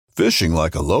Fishing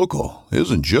like a local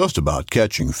isn't just about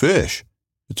catching fish.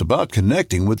 It's about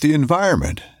connecting with the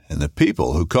environment and the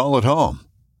people who call it home.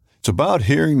 It's about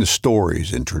hearing the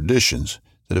stories and traditions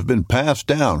that have been passed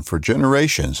down for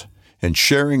generations and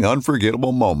sharing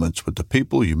unforgettable moments with the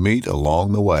people you meet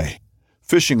along the way.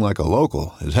 Fishing like a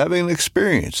local is having an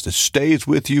experience that stays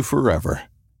with you forever.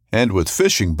 And with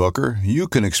Fishing Booker, you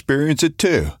can experience it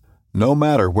too, no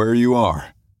matter where you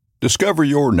are. Discover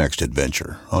your next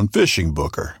adventure on Fishing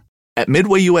Booker. At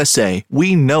Midway USA,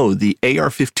 we know the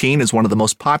AR-15 is one of the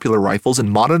most popular rifles in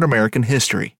modern American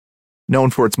history. Known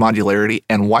for its modularity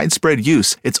and widespread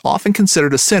use, it's often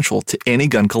considered essential to any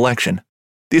gun collection.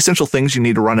 The essential things you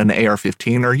need to run an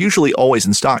AR-15 are usually always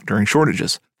in stock during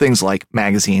shortages, things like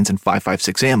magazines and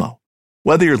 5.56 ammo.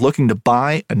 Whether you're looking to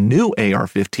buy a new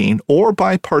AR-15 or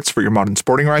buy parts for your modern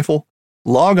sporting rifle,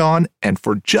 log on and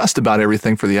for just about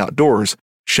everything for the outdoors,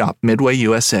 shop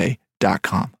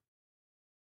MidwayUSA.com.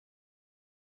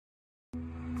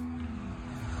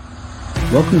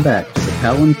 Welcome back to the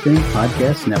Paddle and Fin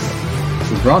Podcast Network.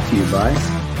 We're brought to you by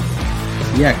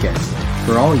Yak Gadget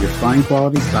for all your fine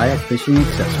quality kayak fishing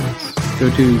accessories. Go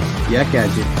to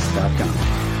yakgadget.com.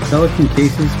 Pelican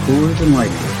cases, coolers, and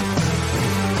lighting.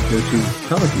 Go to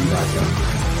pelican.com.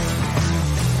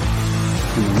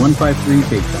 And the 153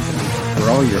 Bait Company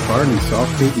for all your hard and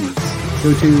soft bait needs.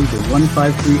 Go to the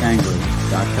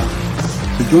 153angler.com.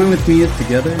 So join with me as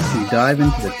together we dive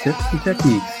into the tips and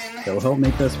techniques that will help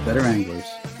make us better anglers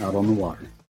out on the water.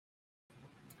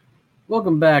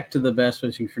 Welcome back to the Bass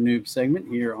Fishing for Noobs segment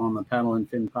here on the Paddle and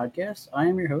Fin Podcast. I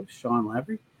am your host, Sean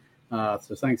Lavery.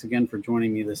 So thanks again for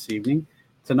joining me this evening.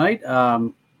 Tonight,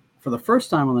 for the first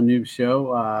time on the Noobs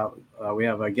show, we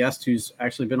have a guest who's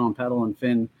actually been on Paddle and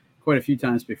Fin quite a few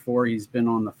times before. He's been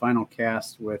on the final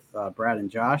cast with Brad and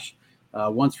Josh,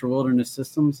 once for Wilderness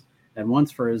Systems and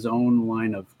once for his own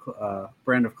line of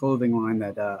brand of clothing line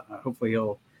that hopefully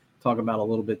he'll talk about a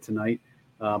little bit tonight.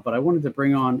 But I wanted to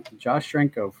bring on Josh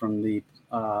Chrenko from the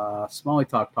Smallie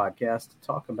Talk podcast to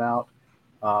talk about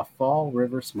Fall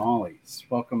River Smallies.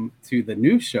 Welcome to the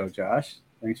new show, Josh.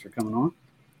 Thanks for coming on.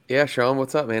 Yeah, Sean,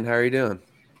 what's up, man? How are you doing?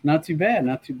 Not too bad,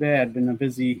 not too bad. Been a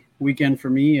busy weekend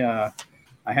for me. I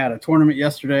had a tournament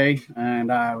yesterday,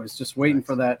 and I was just waiting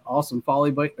for that awesome fall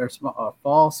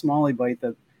Smallie bite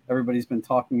that everybody's been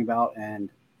talking about, and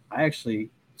I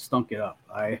actually stunk it up.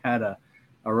 I had a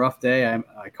rough day.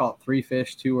 I caught 3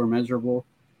 fish, 2 were measurable,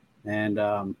 and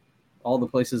all the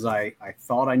places I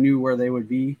thought I knew where they would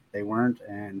be, they weren't.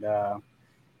 And I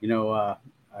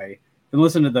been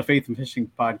listening to the Faith and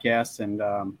Fishing podcast, and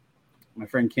my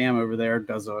friend Cam over there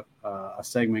does a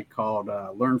segment called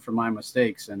Learn from My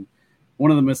Mistakes. And one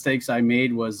of the mistakes I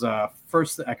made was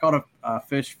first I caught a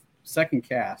fish second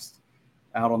cast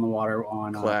out on the water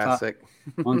on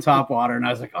top water, and I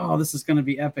was like, oh, this is going to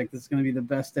be epic. This is going to be the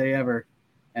best day ever.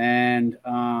 And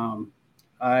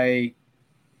I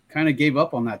kind of gave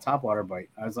up on that topwater bite.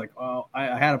 I was like, well,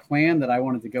 I had a plan that I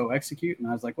wanted to go execute, and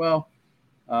I was like, well,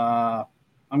 I'm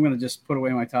going to just put away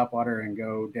my topwater and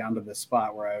go down to this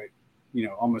spot where I,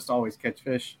 almost always catch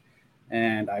fish.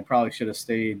 And I probably should have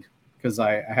stayed because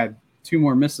I had 2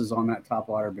 more misses on that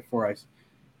topwater before I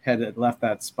had left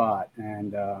that spot.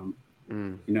 And,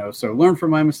 so learn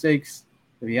from my mistakes.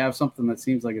 If you have something that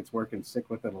seems like it's working, stick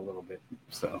with it a little bit.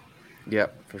 So.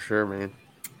 Yep, for sure, man.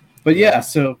 But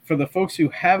so for the folks who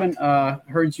haven't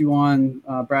heard you on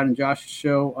Brad and Josh's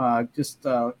show, just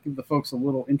give the folks a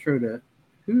little intro to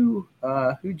who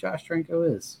Josh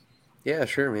Chrenko is. Yeah,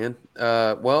 sure, man.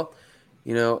 I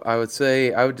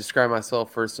would describe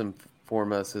myself first and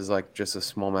foremost as like just a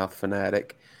smallmouth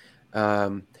fanatic.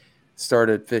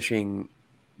 Started fishing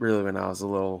really when I was a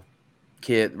little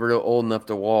kid, real old enough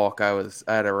to walk. I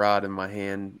had a rod in my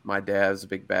hand. My dad was a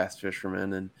big bass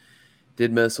fisherman and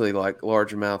did mostly like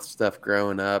largemouth stuff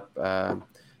growing up. I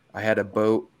had a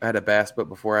boat. I had a bass boat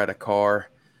before I had a car.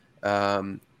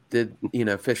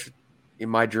 Fish.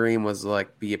 My dream was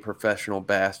like be a professional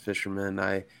bass fisherman.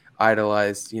 I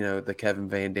idolized, the Kevin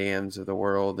Van Dams of the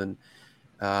world, and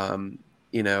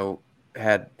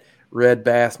had read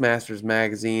Bassmasters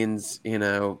magazines,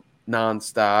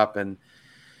 nonstop, and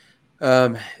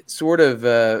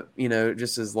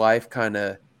just as life kind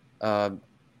of,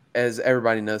 as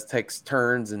everybody knows, takes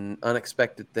turns and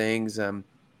unexpected things. I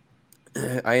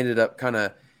ended up kind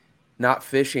of not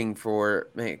fishing for,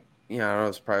 it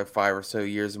was probably 5 or so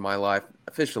years of my life.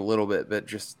 I fished a little bit, but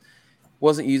just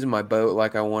wasn't using my boat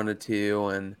like I wanted to.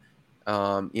 And,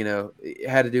 it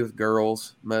had to do with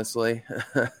girls mostly.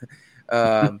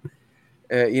 It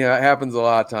happens a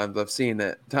lot of times. I've seen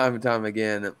it time and time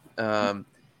again. And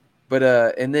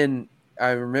then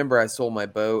I remember I sold my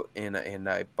boat and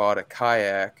I bought a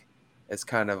kayak as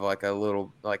kind of like a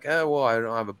little like, oh, well, I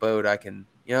don't have a boat. I can,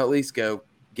 at least go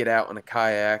get out in a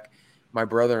kayak. My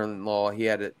brother-in-law, he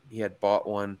had bought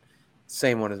one,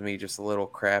 same one as me, just a little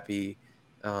crappy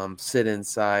sit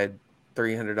inside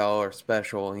 $300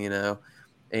 special,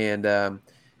 and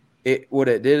what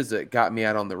it did is it got me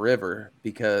out on the river,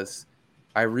 because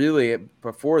I really,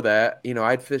 before that,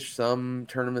 I'd fished some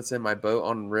tournaments in my boat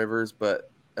on rivers,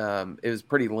 but it was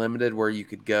pretty limited where you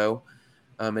could go.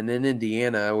 And in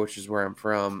Indiana, which is where I'm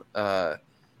from, the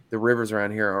rivers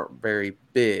around here aren't very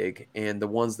big, and the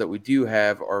ones that we do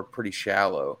have are pretty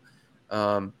shallow.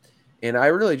 And I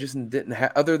really just didn't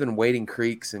have, other than wading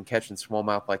creeks and catching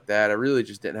smallmouth like that, I really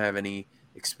just didn't have any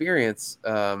experience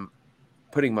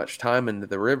putting much time into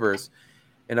the rivers.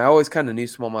 And I always kind of knew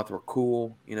smallmouth were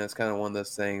cool. It's kind of one of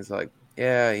those things like,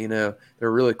 yeah,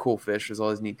 they're really cool fish. There's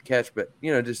always need to catch, but,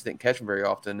 just didn't catch them very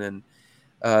often. And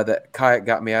that kayak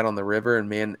got me out on the river, and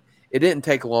man, it didn't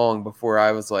take long before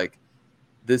I was like,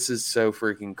 this is so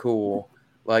freaking cool.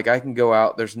 Like, I can go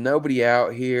out. There's nobody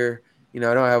out here. I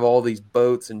don't have all these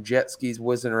boats and jet skis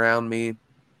whizzing around me.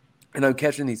 And I'm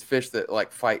catching these fish that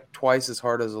like fight twice as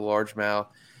hard as a largemouth,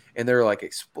 and they're like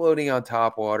exploding on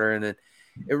top water. And it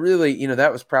really,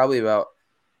 that was probably about,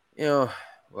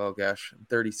 well, gosh, I'm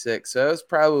 36. So it was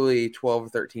probably 12 or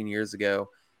 13 years ago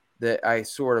that I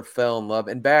sort of fell in love.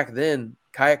 And back then,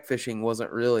 kayak fishing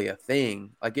wasn't really a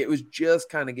thing. Like, it was just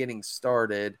kind of getting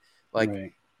started. Like,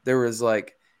 Right. There was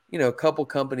like, a couple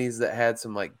companies that had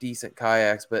some like decent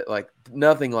kayaks, but like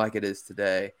nothing like it is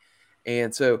today.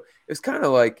 And so it was kind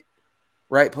of like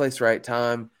right place, right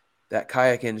time. That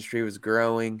kayak industry was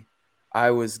growing.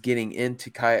 I was getting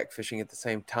into kayak fishing at the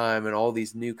same time, and all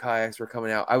these new kayaks were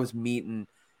coming out. I was meeting,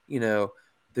 the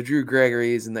Drew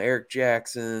Gregorys and the Eric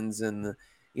Jacksons and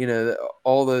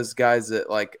all those guys that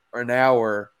like are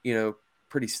now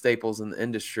pretty staples in the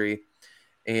industry.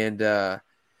 And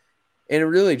it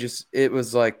really just, it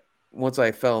was like, once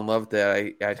I fell in love with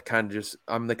that, I kind of just,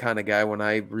 I'm the kind of guy, when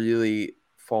I really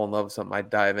fall in love with something, I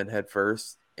dive in head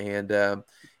first. And,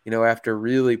 after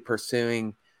really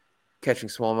pursuing catching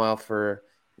smallmouth for,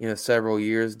 several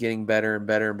years, getting better and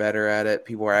better and better at it,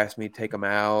 people were asking me to take them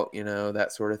out,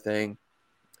 that sort of thing.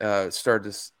 Decided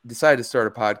to start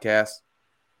a podcast.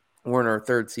 We're in our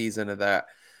third season of that,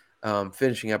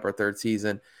 finishing up our third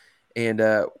season. And,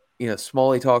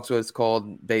 Smallie Talks, what it's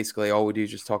called. Basically, all we do is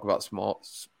just talk about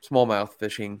smallmouth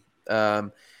fishing.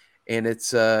 And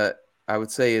it's, I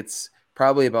would say it's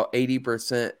probably about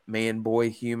 80% man-boy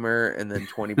humor and then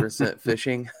 20%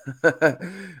 fishing.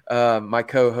 My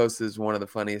co-host is one of the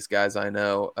funniest guys I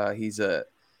know. He's a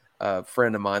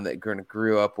friend of mine that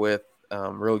grew up with,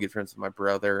 really good friends with my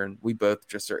brother, and we both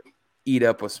just eat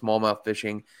up with smallmouth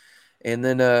fishing. And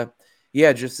then,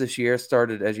 just this year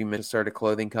started, as you mentioned, started a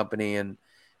clothing company. And,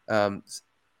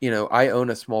 I own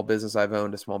a small business. I've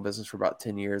owned a small business for about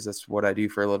 10 years. That's what I do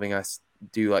for a living. I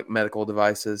do like medical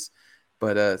devices,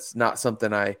 but it's not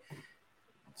something I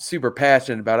super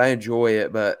passionate about. I enjoy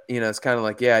it, but it's kind of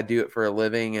like, I do it for a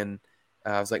living. And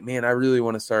I was like, man, I really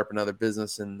want to start up another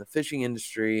business in the fishing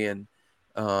industry. And,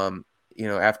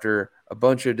 after a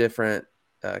bunch of different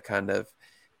kind of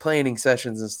planning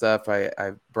sessions and stuff,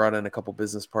 I brought in a couple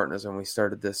business partners, and we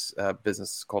started this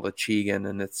business called Achigan.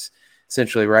 And it's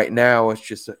essentially right now it's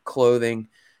just clothing,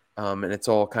 and it's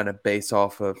all kind of based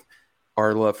off of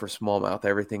our love for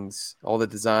smallmouth. All the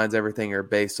designs, everything are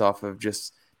based off of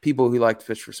just people who like to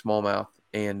fish for smallmouth.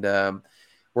 And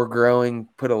we're growing,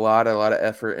 put a lot of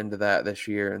effort into that this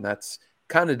year. And that's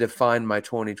kind of defined my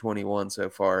 2021 so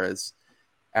far, as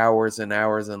hours and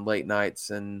hours and late nights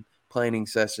and planning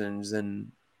sessions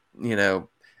and,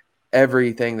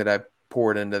 everything that I've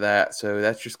poured into that. So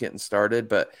that's just getting started.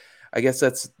 But I guess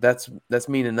that's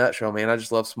me in a nutshell, man. I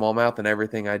just love smallmouth, and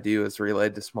everything I do is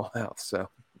related to smallmouth. So,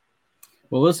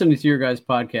 well, listening to your guys'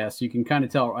 podcast, you can kind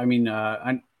of tell. I mean,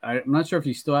 I'm not sure if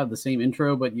you still have the same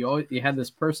intro, but you had this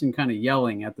person kind of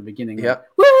yelling at the beginning. Yep.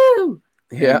 Like, woo!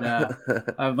 Yeah. And,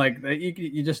 I'm like,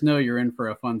 you just know you're in for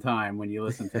a fun time when you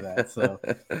listen to that. So,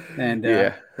 and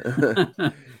yeah,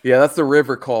 that's the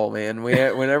river call, man.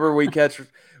 Whenever we catch a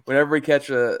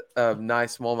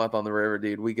nice smallmouth on the river,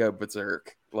 dude, we go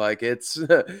berserk. Like, it's,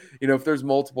 if there's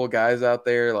multiple guys out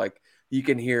there, like, you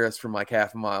can hear us from like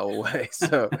half a mile away.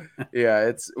 So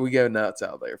we go nuts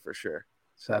out there for sure.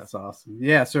 So. That's awesome.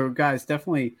 Yeah. So guys,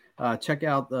 definitely check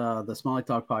out the Smallie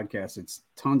Talk podcast. It's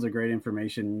tons of great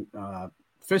information,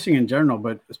 fishing in general,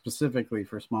 but specifically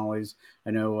for smallies.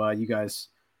 I know you guys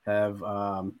have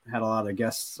had a lot of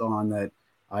guests on that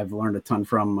I've learned a ton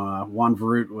from. Juan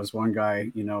Verut was one guy,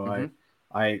 mm-hmm.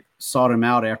 I sought him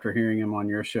out after hearing him on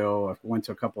your show. I went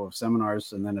to a couple of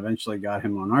seminars and then eventually got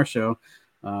him on our show.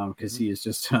 because he is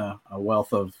just a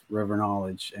wealth of river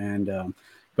knowledge. And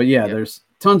but yeah, there's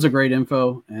tons of great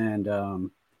info,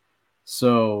 and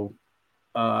so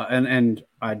and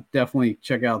I definitely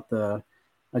check out the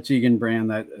Achigan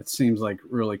brand. That it seems like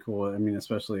really cool. I mean,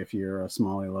 especially if you're a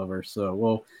Smallie lover. So,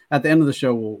 well, at the end of the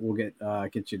show, we'll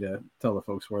get you to tell the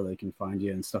folks where they can find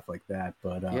you and stuff like that.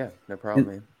 But yeah, no problem,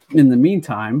 man. In the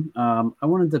meantime, I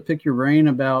wanted to pick your brain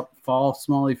about fall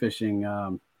Smallie fishing.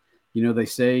 They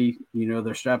say,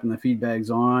 they're strapping the feed bags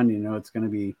on, it's going to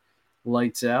be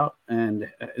lights out. And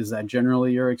is that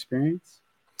generally your experience?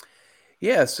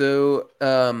 Yeah. So,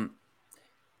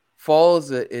 fall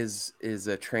is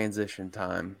a transition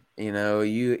time.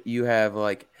 You have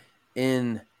like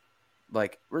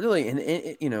really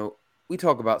in we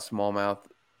talk about smallmouth,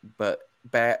 but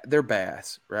they're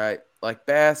bass, right? Like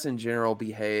bass in general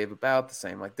behave about the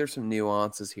same. Like there's some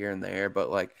nuances here and there, but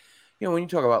like when you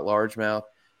talk about largemouth,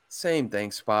 same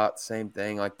thing. Spot, same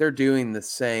thing. Like they're doing the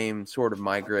same sort of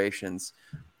migrations.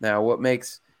 Now, what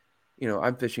makes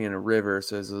I'm fishing in a river,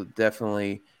 so it's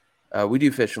definitely we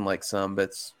do fish in like some, but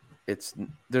it's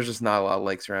there's just not a lot of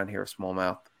lakes around here with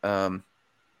smallmouth.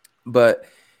 But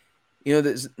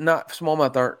there's not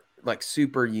smallmouth aren't like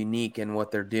super unique in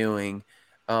what they're doing.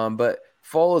 But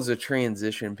fall is a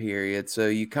transition period. So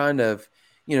you kind of,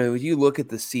 you look at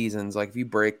the seasons, like if you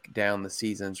break down the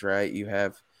seasons, right, you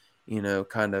have,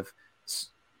 kind of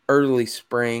early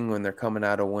spring when they're coming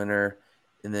out of winter.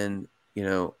 And then,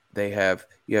 you have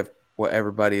what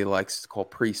everybody likes to call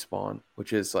pre-spawn,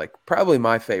 which is like probably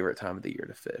my favorite time of the year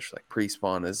to fish. Like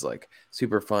pre-spawn is like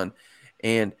super fun.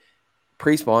 And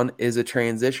pre-spawn is a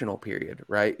transitional period,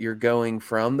 right? You're going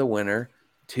from the winter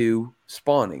to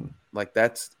spawning. Like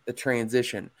that's a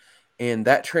transition. And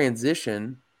that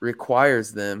transition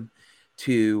requires them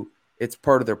it's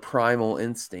part of their primal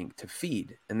instinct to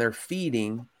feed. And they're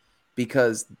feeding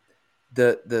because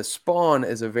the spawn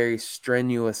is a very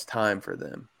strenuous time for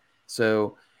them.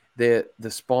 So the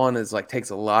spawn is like takes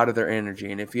a lot of their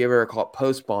energy. And if you ever call it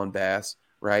post-spawn bass,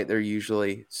 right, they're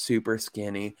usually super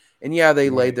skinny. And yeah, they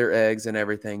laid their eggs and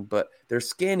everything, but they're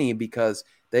skinny because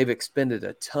they've expended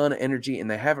a ton of energy and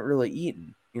they haven't really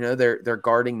eaten. They're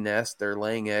guarding nests, they're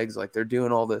laying eggs, like they're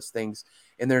doing all those things,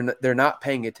 and they're not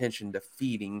paying attention to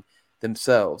feeding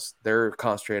themselves. They're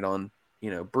concentrated on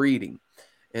breeding.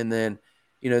 And then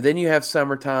then you have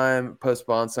summertime,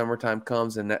 post-spawn, summertime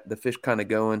comes, and the fish kind of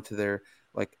go into their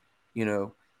like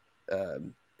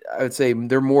I would say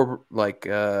they're more like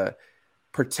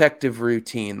protective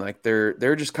routine. Like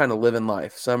they're just kind of living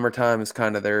life. Summertime is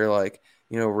kind of their like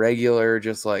regular,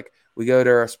 just like we go to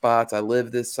our spots. I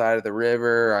live this side of the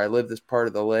river, or I live this part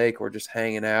of the lake. We're just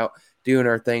hanging out, doing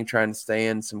our thing, trying to stay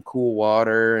in some cool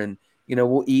water, and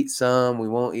we'll eat some, we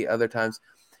won't eat other times.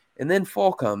 And then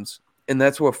fall comes, and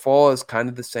that's what fall is kind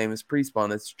of the same as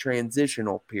pre-spawn. It's a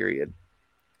transitional period,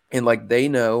 and like they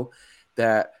know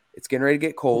that it's getting ready to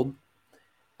get cold.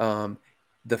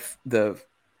 Their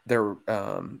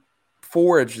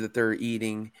forage that they're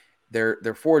eating,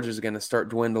 their forage is going to start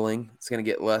dwindling. It's going to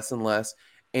get less and less,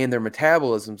 and their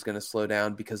metabolism is going to slow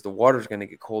down because the water is going to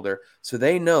get colder. So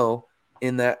they know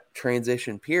in that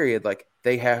transition period, like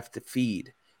they have to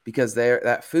feed because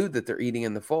that food that they're eating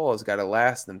in the fall has got to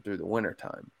last them through the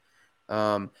wintertime.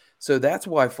 So that's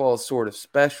why fall is sort of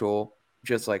special,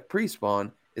 just like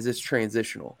pre-spawn, is it's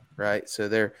transitional, right? So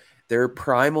their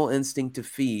primal instinct to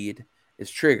feed is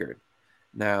triggered.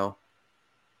 Now,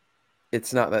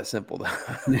 it's not that simple, though.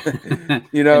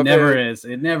 It never is.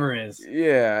 It never is.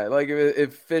 Yeah, like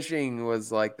if fishing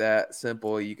was like that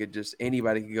simple,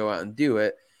 anybody could go out and do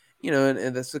it.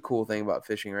 And that's the cool thing about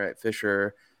fishing, right? Fish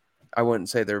are, I wouldn't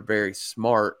say they're very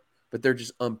smart, but they're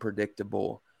just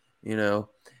unpredictable,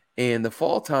 And the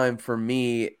fall time for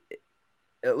me,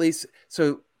 at least,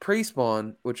 so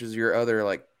pre-spawn, which is your other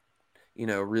like,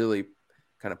 really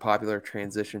kind of popular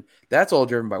transition, that's all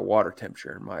driven by water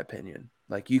temperature, in my opinion.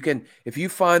 Like if you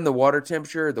find the water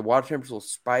temperature is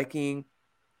spiking,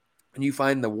 and you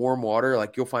find the warm water,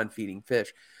 like you'll find feeding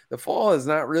fish. The fall is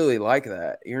not really like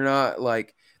that. You're not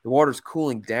like the water's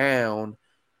cooling down.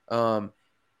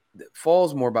 Fall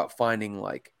is more about finding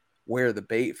like where the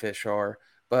bait fish are.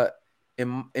 But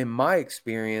in my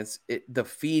experience, the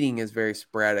feeding is very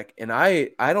sporadic, and I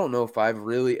don't know if I've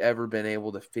really ever been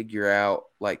able to figure out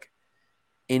like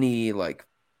any like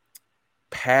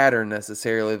pattern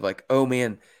necessarily of like, oh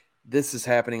man, this is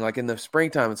happening. Like in the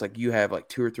springtime, it's like you have like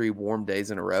 2 or 3 warm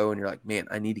days in a row, and you're like, man,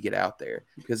 I need to get out there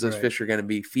because those fish are going to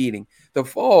be feeding. The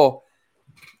fall,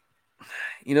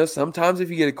 sometimes if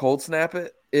you get a cold snap,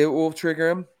 it will trigger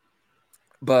them.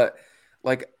 But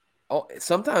like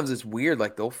sometimes it's weird.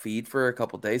 Like they'll feed for a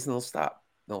couple days and they'll stop.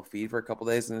 They'll feed for a couple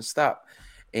days and they'll stop.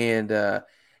 And I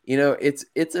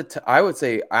would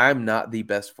say I'm not the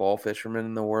best fall fisherman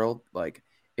in the world. Like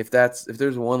if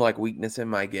there's one like weakness in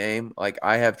my game, like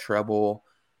I have trouble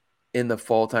in the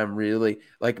fall time. Really,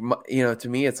 like to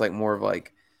me, it's like more of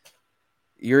like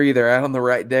you're either out on the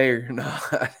right day or you're not.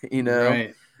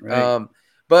 Right.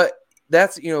 But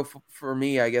that's for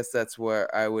me, I guess that's where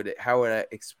how would I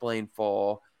explain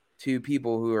fall to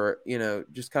people who are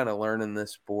just kind of learning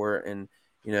this sport. And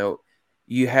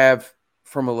you have,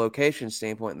 from a location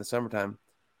standpoint, in the summertime,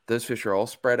 those fish are all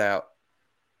spread out,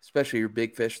 especially your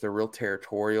big fish. They're real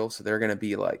territorial, so they're going to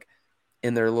be like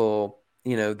in their little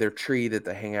their tree that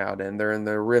they hang out in. They're in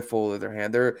their riffle of their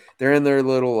hand. They're in their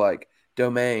little like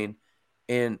domain.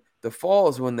 And the fall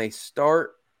is when they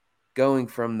start going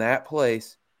from that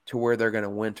place to where they're going to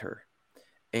winter.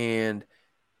 And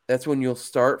that's when you'll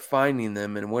start finding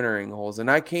them in wintering holes. And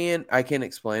I can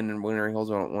explain in wintering holes.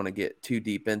 I don't want to get too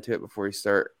deep into it before we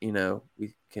start.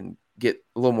 We can get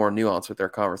a little more nuance with our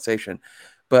conversation.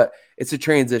 But it's a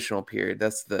transitional period.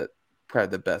 That's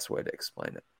probably the best way to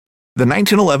explain it. The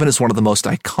 1911 is one of the most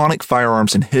iconic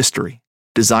firearms in history.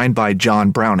 Designed by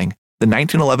John Browning, the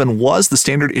 1911 was the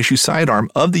standard issue sidearm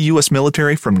of the U.S.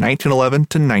 military from 1911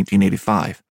 to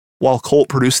 1985. While Colt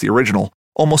produced the original,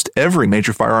 almost every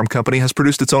major firearm company has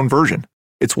produced its own version.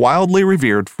 It's wildly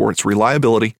revered for its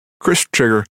reliability, crisp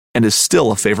trigger, and is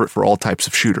still a favorite for all types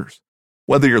of shooters.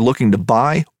 Whether you're looking to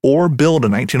buy or build a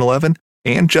 1911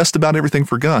 and just about everything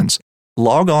for guns,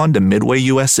 log on to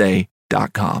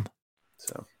midwayusa.com.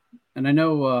 And I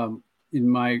know in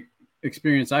my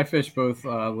experience, I fish both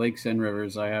lakes and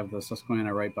rivers. I have the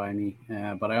Susquehanna right by me,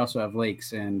 but I also have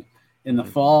lakes. And in the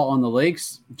fall on the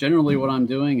lakes, generally what I'm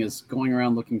doing is going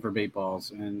around looking for bait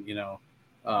balls. And,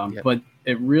 but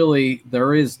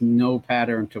there is no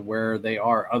pattern to where they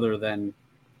are other than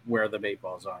where the bait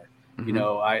balls are.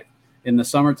 Mm-hmm. In the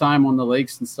summertime on the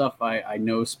lakes and stuff, I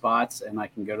know spots and I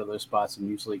can go to those spots and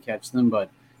usually catch them. But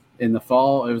in the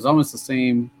fall, it was almost the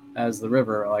same as the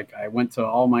river. Like I went to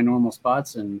all my normal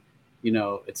spots and,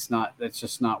 that's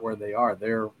just not where they are.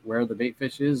 They're where the bait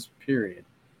fish is, period.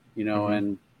 Mm-hmm.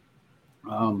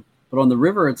 And, but on the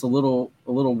river, it's a little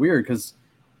weird because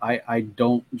I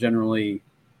don't generally,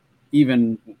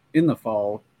 even in the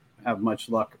fall, have much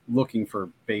luck looking for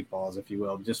bait balls, if you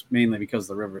will, just mainly because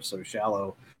the river is so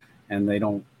shallow and I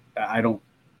don't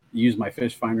use my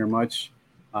fish finder much.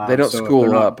 They don't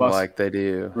school up like they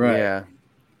do. Right. Yeah.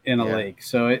 In a lake.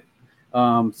 So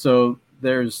so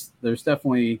there's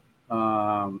definitely,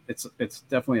 it's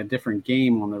definitely a different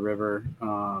game on the river.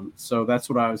 So that's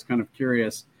what I was kind of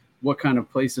curious, what kind of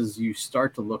places you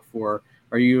start to look for.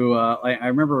 Are you, I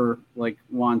remember like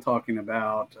Juan talking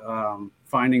about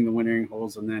finding the wintering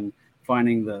holes and then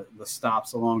finding the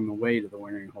stops along the way to the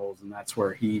wintering holes. And that's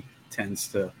where he tends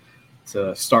to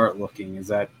start looking. Is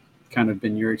that kind of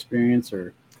been your experience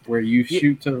or where you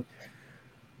shoot to?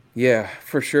 Yeah,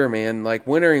 for sure, man. Like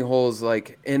wintering holes,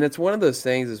 and it's one of those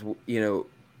things is,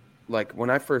 like when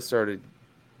I first started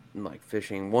like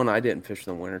fishing, I didn't fish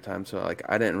in the wintertime. So like,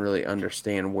 I didn't really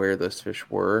understand where those fish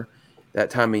were that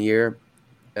time of year.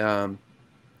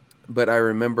 But I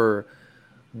remember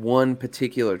one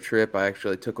particular trip I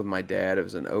actually took with my dad. It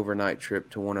was an overnight trip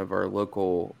to one of our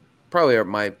local,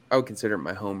 I would consider it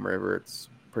my home river. It's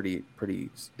pretty,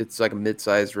 it's like a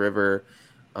mid-sized river.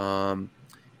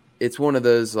 It's one of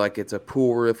those, like it's a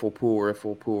pool riffle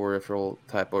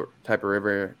type of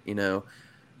river,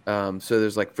 so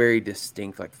there's like very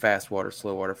distinct, like fast water,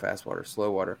 slow water, fast water,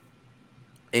 slow water.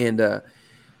 And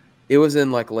it was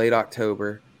in like late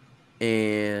October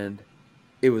and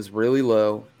it was really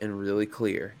low and really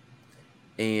clear.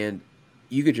 And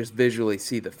you could just visually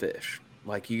see the fish.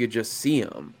 Like you could just see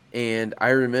them. And I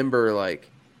remember like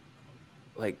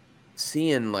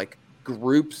seeing like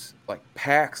groups, like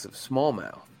packs of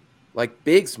smallmouth. Like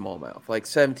big smallmouth, like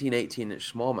 17,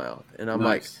 18-inch smallmouth. And I'm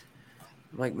Nice.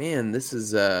 like, man, this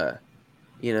is,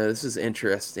 this is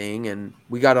interesting. And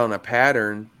we got on a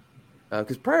pattern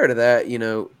because prior to that,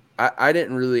 I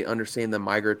didn't really understand the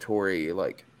migratory,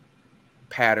 like,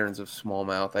 patterns of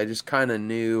smallmouth. I just kind of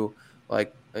knew,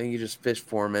 like, you just fish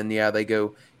for them. And, yeah,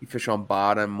 you fish on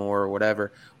bottom or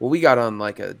whatever. Well, we got on,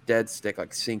 like, a dead stick,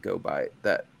 like Cinco bite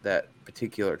that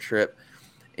particular trip.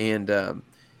 And,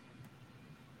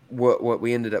 what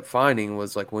we ended up finding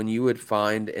was like when you would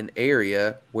find an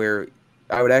area where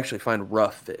I would actually find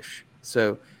rough fish.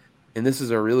 So, and this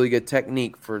is a really good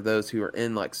technique for those who are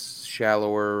in like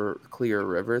shallower, clear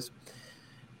rivers.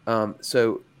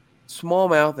 So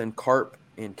smallmouth and carp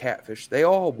and catfish, they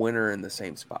all winter in the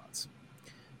same spots.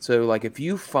 So like if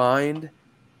you find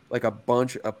like a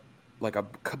bunch of like a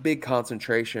big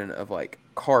concentration of like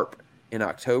carp in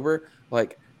October,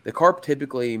 like the carp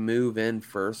typically move in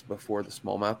first before the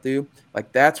smallmouth do.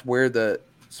 Like that's where the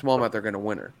smallmouth are going to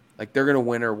winter. Like they're going to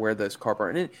winter where those carp are.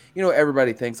 And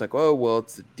everybody thinks like, oh, well,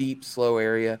 it's a deep, slow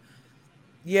area.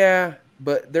 Yeah,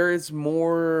 but there is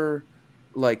more.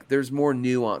 Like there's more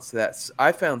nuance to that.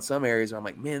 I found some areas where I'm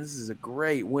like, man, this is a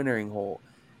great wintering hole,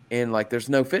 and like there's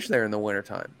no fish there in the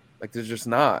wintertime. Like there's just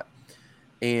not.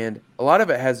 And a lot of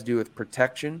it has to do with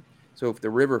protection. So if the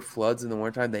river floods in the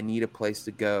wintertime, they need a place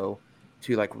to go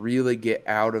to like really get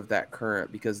out of that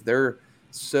current because they're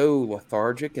so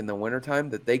lethargic in the wintertime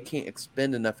that they can't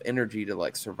expend enough energy to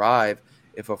like survive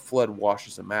if a flood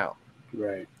washes them out.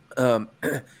 Right.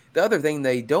 The other thing,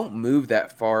 they don't move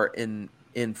that far in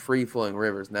free flowing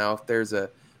rivers. Now, if there's a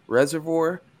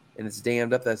reservoir and it's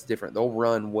dammed up, that's different. They'll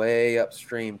run way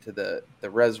upstream to the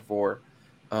reservoir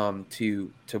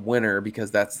to winter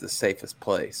because that's the safest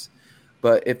place.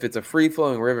 But if it's a free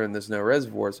flowing river and there's no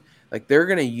reservoirs, like they're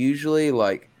going to usually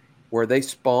like where they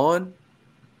spawn,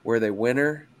 where they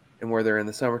winter, and where they're in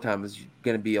the summertime is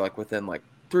going to be like within like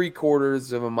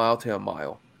 3/4 of a mile to a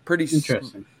mile.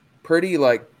 Interesting. Pretty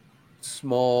like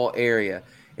small area.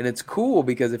 And it's cool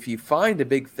because if you find a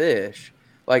big fish,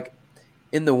 like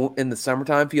in the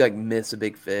summertime, if you like miss a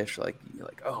big fish, like you're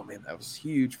like, oh man, that was a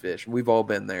huge fish. And we've all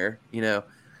been there,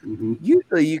 Mm-hmm.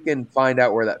 Usually you can find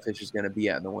out where that fish is going to be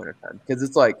at in the wintertime because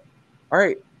it's like, all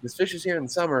right, this fish is here in the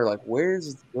summer. Like,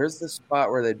 where's the spot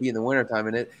where they'd be in the wintertime?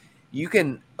 And if you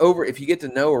get to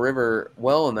know a river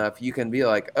well enough, you can be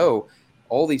like, oh,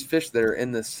 all these fish that are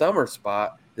in the summer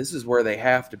spot, this is where they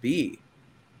have to be.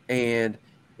 And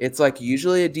it's like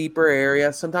usually a deeper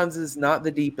area. Sometimes it's not the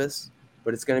deepest,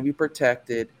 but it's going to be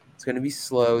protected. It's going to be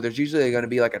slow. There's usually going to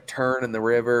be like a turn in the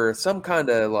river or some kind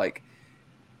of like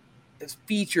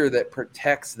feature that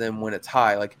protects them when it's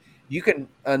high. Like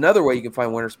another way you can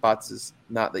find winter spots is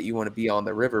not that you want to be on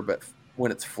the river, but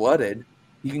when it's flooded,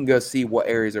 you can go see what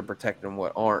areas are protected and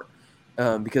what aren't.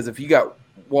 Because if you got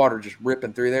water just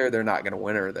ripping through there, they're not going to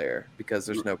winter there because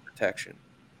there's no protection.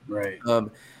 Right.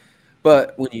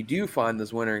 But when you do find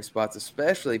those wintering spots,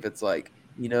 especially if it's like,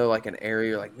 like an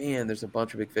area, like, man, there's a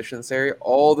bunch of big fish in this area.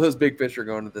 All those big fish are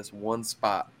going to this one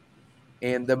spot.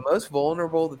 And the most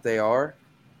vulnerable that they are,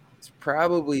 it's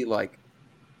probably like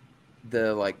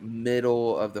the like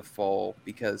middle of the fall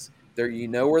because they're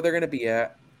where they're going to be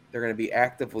at. They're going to be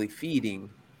actively feeding,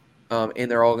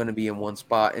 and they're all going to be in one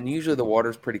spot. And usually the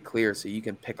water's pretty clear, so you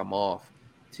can pick them off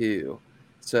too.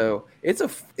 So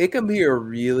it can be a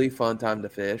really fun time to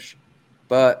fish,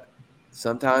 but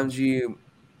sometimes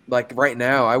like right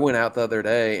now. I went out the other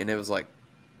day and it was like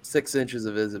 6 inches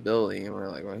of visibility, and we're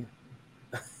like,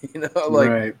 well,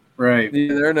 like. Right.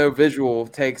 There are no visual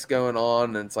takes going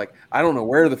on, and it's like I don't know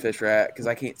where the fish are at because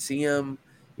I can't see them.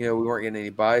 We weren't getting any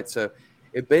bites. So,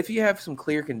 if you have some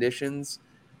clear conditions,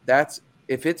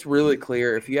 if it's really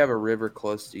clear. If you have a river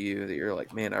close to you that you're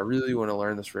like, man, I really want to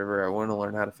learn this river. I want to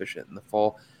learn how to fish it in the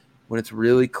fall. When it's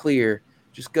really clear,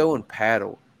 just go and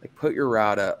paddle. Like put your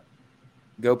rod up,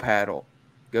 go paddle,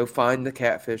 go find the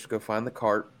catfish, go find the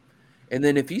carp, and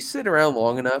then if you sit around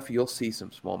long enough, you'll see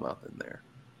some smallmouth in there.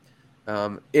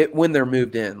 When they're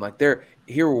moved in, like they're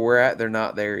here where we're at, they're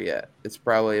not there yet. It's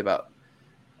probably about,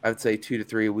 I would say 2 to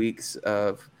 3 weeks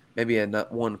of maybe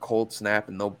one cold snap,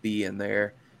 and they'll be in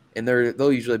there, and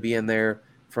they'll usually be in there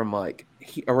from like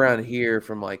around here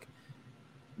from like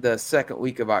the second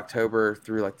week of October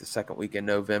through like the second week in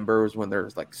November was when they're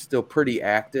like still pretty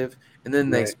active, and then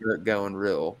they start getting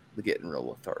real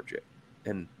lethargic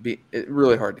and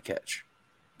really hard to catch.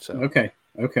 So okay.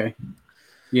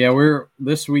 Yeah,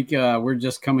 this week. We're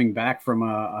just coming back from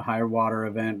a high water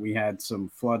event. We had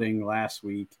some flooding last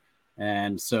week,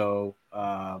 and so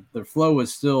the flow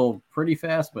was still pretty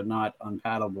fast, but not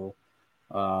unpaddleable.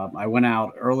 I went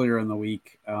out earlier in the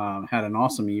week, had an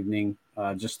awesome evening,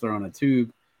 just throwing a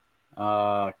tube.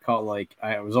 Caught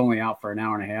I was only out for an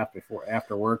hour and a half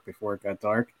after work before it got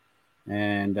dark,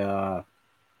 and I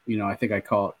think I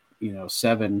caught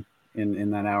 7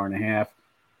 in that hour and a half.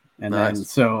 And nice. Then,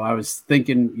 so I was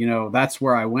thinking, that's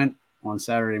where I went on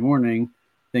Saturday morning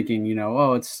thinking,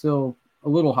 it's still a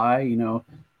little high,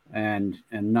 and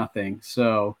nothing.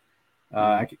 So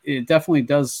it definitely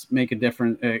does make a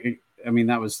difference.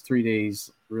 That was 3 days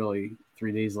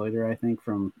later, I think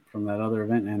from that other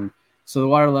event. And so the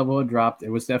water level had dropped.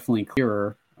 It was definitely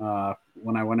clearer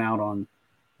when I went out on,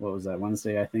 what was that,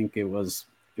 Wednesday? I think it was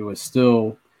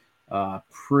still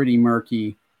pretty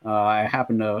murky. I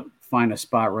happened to find a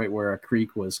spot right where a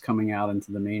creek was coming out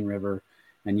into the main river,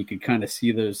 and you could kind of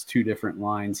see those two different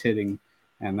lines hitting,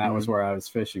 and that was where I was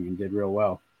fishing and did real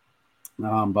well.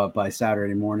 But by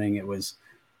Saturday morning, it was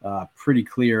pretty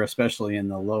clear, especially in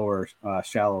the lower,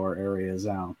 shallower areas.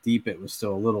 Now, deep, it was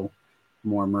still a little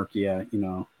more murky. I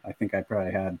think I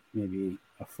probably had maybe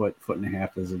a foot and a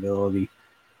half visibility.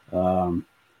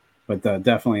 But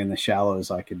definitely in the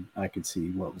shallows, I could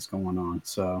see what was going on.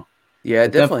 So Yeah,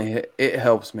 definitely it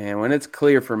helps, man. When it's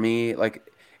clear for me,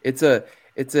 like it's a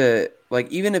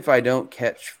like even if I don't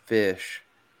catch fish,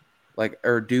 like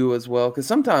or do as well, because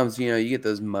sometimes you get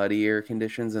those muddier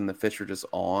conditions and the fish are just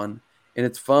on, and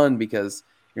it's fun because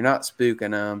you're not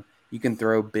spooking them. You can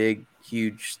throw big,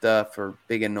 huge stuff or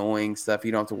big annoying stuff.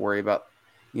 You don't have to worry about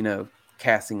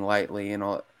casting lightly and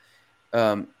all.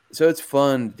 So it's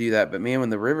fun to do that. But man, when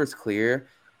the river's clear,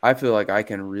 I feel like I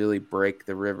can really break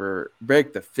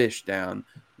the fish down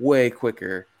way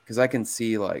quicker because I can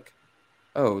see like,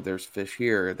 oh, there's fish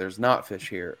here, there's not fish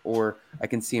here, or I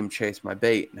can see them chase my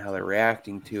bait and how they're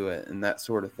reacting to it and that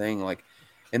sort of thing. Like,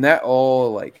 and that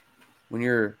all like when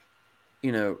you're,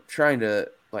 trying to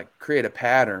like create a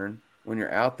pattern when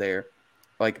you're out there,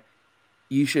 like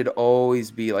you should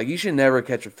always be like, you should never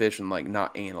catch a fish and like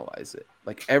not analyze it.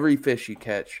 Like every fish you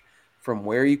catch from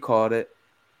where you caught it.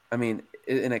 I mean,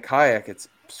 in a kayak, it's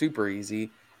super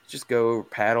easy. Just go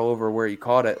paddle over where you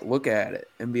caught it, look at it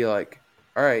and be like,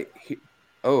 all right.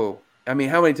 I mean,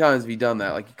 how many times have you done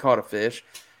that? Like you caught a fish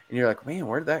and you're like, man,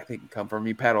 where did that thing come from?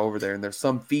 You paddle over there and there's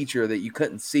some feature that you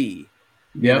couldn't see,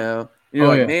 Yep. And you're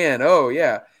like, man, oh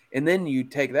yeah. And then you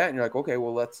take that and you're like, okay,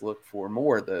 well, let's look for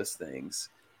more of those things.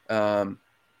 And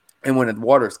when the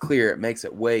water's clear, it makes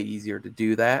it way easier to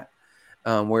do that.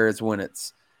 Whereas when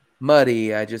it's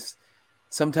muddy,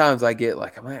 sometimes I get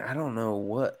like, I don't know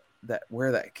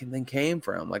where that thing came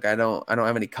from. Like I don't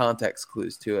have any context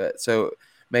clues to it. So it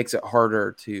makes it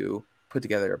harder to put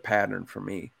together a pattern for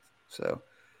me. So.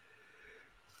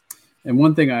 And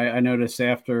one thing I noticed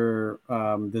after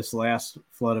this last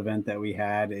flood event that we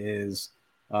had is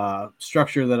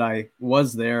structure that I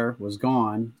was there was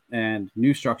gone, and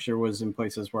new structure was in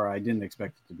places where I didn't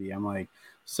expect it to be. I'm like,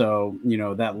 so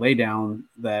that laydown,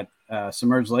 that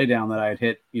submerged laydown that I had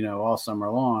hit, all summer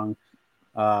long,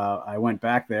 I went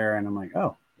back there and I'm like,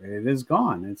 oh, it is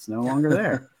gone. It's no longer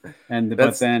there. And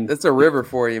that's a river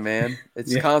for you, man.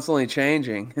 It's constantly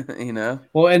changing,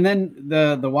 Well, and then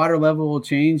the water level will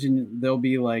change, and there'll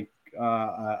be like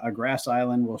a grass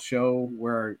island will show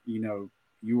where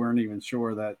you weren't even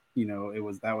sure that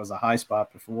that was a high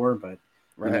spot before, but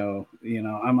right.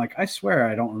 I'm like, I swear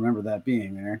I don't remember that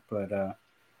being there, but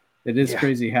it is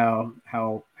crazy how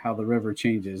the river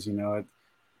changes.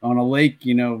 On a lake,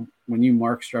 when you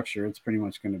mark structure, it's pretty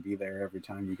much going to be there every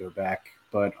time you go back.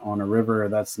 But on a river,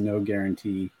 that's no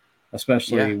guarantee,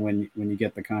 especially when you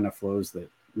get the kind of flows that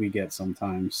we get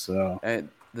sometimes. So, and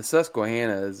the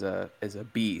Susquehanna is a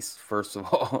beast. First of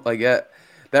all, like that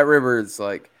river is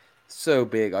like so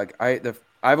big. Like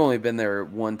I've only been there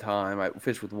one time. I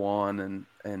fished with Juan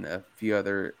and a few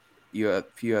other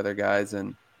guys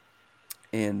and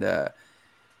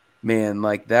man,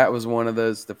 like that was one of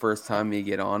those, the first time you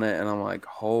get on it and I'm like,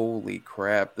 holy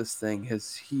crap, this thing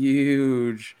is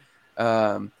huge.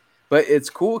 But it's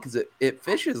cool because it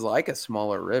fishes like a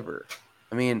smaller river.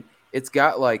 I mean, it's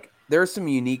got like, there's some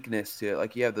uniqueness to it.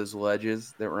 Like you have those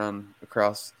ledges that run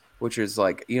across, which is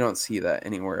like, you don't see that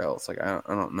anywhere else. Like, I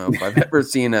don't know if I've ever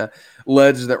seen a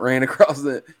ledge that ran across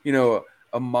a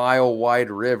mile wide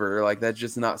river. Like that's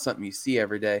just not something you see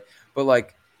every day. But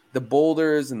like, the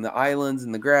boulders and the islands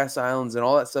and the grass islands and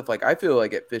all that stuff, like I feel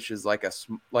like it fishes like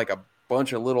a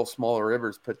bunch of little smaller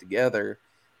rivers put together,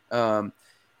 and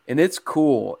it's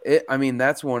cool. I mean,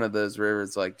 that's one of those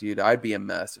rivers. Like, dude, I'd be a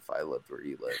mess if I lived where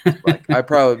you lived. Like, I'd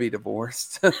probably be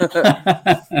divorced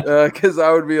because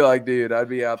I would be like, dude, I'd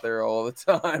be out there all the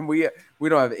time. We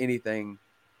don't have anything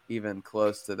even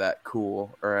close to that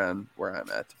cool around where I'm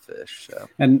at to fish. So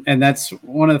and that's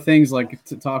one of the things, like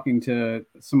talking to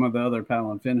some of the other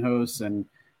paddle and fin hosts, and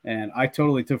I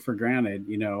totally took for granted,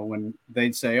 when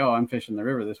they'd say, oh, I'm fishing the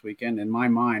river this weekend, in my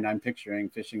mind I'm picturing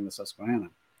fishing the Susquehanna.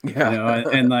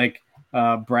 And like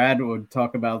Brad would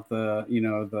talk about the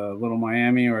the Little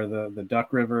Miami or the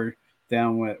Duck River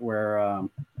down where I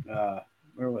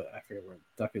forget where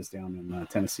Duck is, down in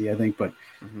Tennessee, I think, but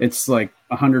it's like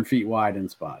 100 feet wide in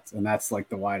spots, and that's like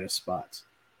the widest spots.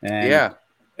 And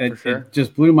it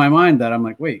just blew my mind that I'm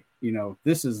like, wait,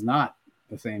 this is not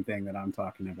the same thing that I'm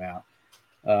talking about.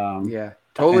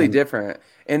 Totally different.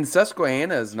 And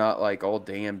Susquehanna is not like all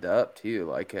dammed up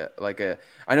too.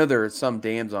 I know there are some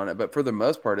dams on it, but for the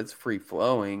most part, it's free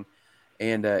flowing,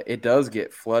 and it does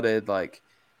get flooded. Like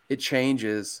it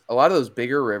changes. A lot of those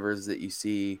bigger rivers that you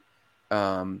see,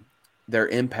 they're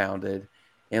impounded,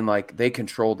 and like they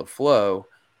control the flow.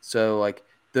 So like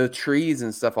the trees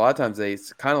and stuff, a lot of times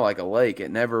it's kind of like a lake.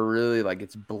 It never really like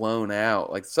gets blown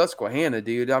out. Like Susquehanna,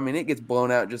 dude, I mean, it gets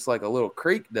blown out just like a little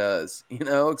creek does,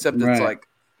 except it's like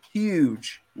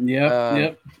huge.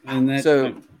 Yep. And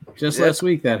that just last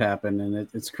week that happened, and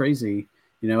it's crazy.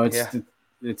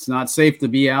 It's not safe to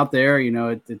be out there.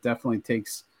 It definitely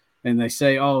takes, and they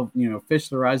say, oh, fish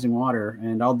the rising water,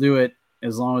 and I'll do it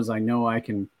as long as I know I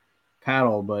can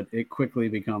paddle, but it quickly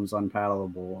becomes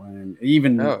unpaddleable. And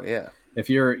even if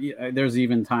there's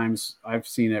even times I've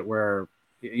seen it where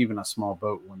even a small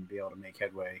boat wouldn't be able to make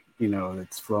headway.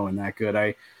 It's flowing that good.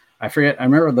 I forget. I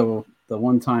remember the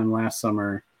one time last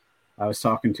summer, I was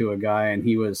talking to a guy, and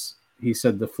he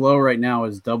said the flow right now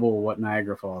is double what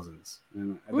Niagara Falls is,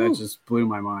 and that just blew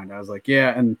my mind. I was like,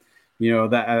 yeah, and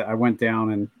that I went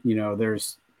down, and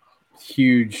there's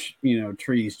huge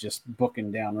trees just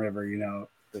booking down river.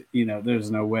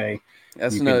 There's no way.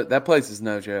 That place is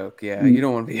no joke. Yeah, you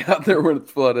don't want to be out there when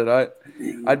it's flooded. I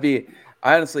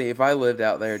honestly, if I lived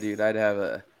out there, dude, I'd have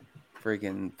a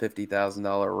freaking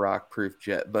 $50,000 rock-proof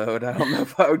jet boat. I don't know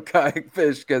if I would kayak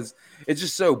fish because it's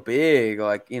just so big.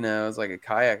 Like, it's like a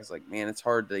kayak. It's like, man, it's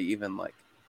hard to even like.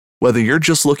 Whether you're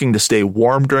just looking to stay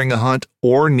warm during a hunt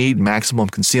or need maximum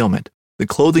concealment, the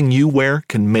clothing you wear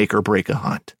can make or break a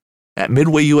hunt. At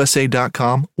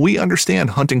MidwayUSA.com, we understand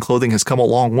hunting clothing has come a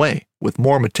long way with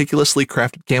more meticulously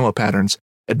crafted camo patterns,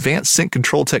 advanced scent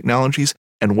control technologies,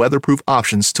 and weatherproof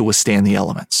options to withstand the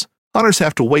elements. Hunters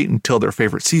have to wait until their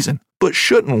favorite season, but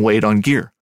shouldn't wait on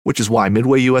gear, which is why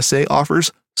Midway USA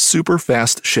offers super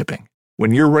fast shipping.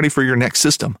 When you're ready for your next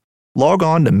system, log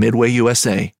on to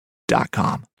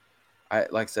MidwayUSA.com.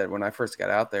 Like I said, when I first got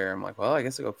out there, I'm like, well, I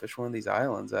guess I'll go fish one of these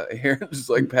islands out here. Just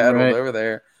like paddled over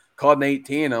there. Caught an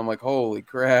 18. I'm like, holy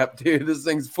crap, dude, this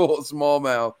thing's full of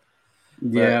smallmouth.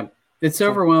 Yeah, it's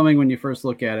overwhelming when you first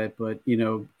look at it, but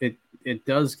it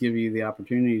does give you the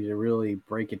opportunity to really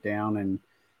break it down. And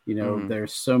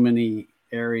there's so many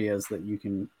areas that you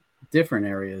can, different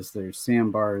areas. There's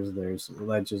sandbars, there's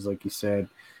ledges, like you said,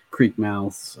 creek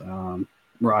mouths,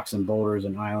 rocks and boulders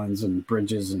and islands and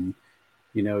bridges, and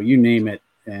you name it.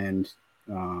 And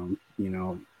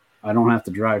I don't have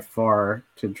to drive far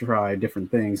to try different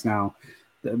things. Now,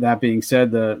 that being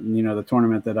said, the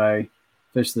tournament that I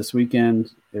fished this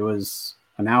weekend, it was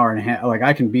an hour and a half. Like,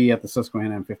 I can be at the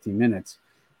Susquehanna in 15 minutes,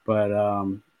 but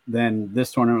then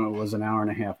this tournament was an hour and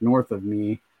a half north of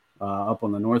me, up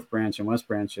on the north branch and west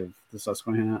branch of the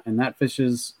Susquehanna, and that fish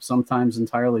is sometimes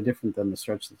entirely different than the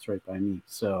stretch that's right by me.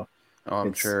 So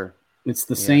I'm sure it's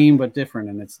the same but different,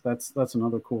 and that's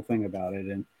another cool thing about it.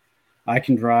 And I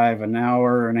can drive an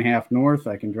hour and a half north.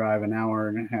 I can drive an hour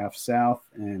and a half south,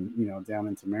 and down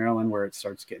into Maryland where it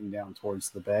starts getting down towards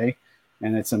the bay,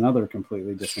 and it's another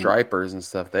completely different. Stripers and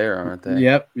stuff there, aren't they?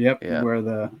 Yep. Yeah. Where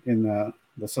in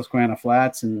the Susquehanna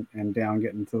Flats and down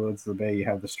getting towards the bay, you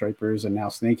have the stripers, and now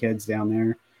snakeheads down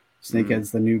there.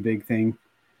 Snakehead's the new big thing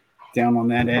down on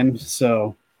that end.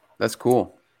 So that's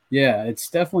cool. Yeah,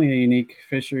 it's definitely a unique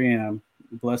fishery, and I'm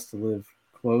blessed to live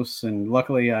close. And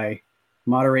luckily, I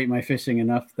moderate my fishing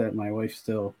enough that my wife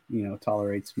still,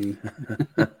 tolerates me.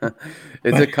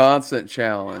 It's a constant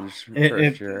challenge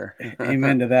for sure.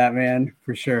 Amen to that, man,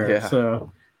 for sure. Yeah.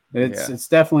 So it's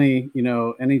definitely,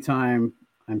 anytime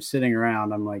I'm sitting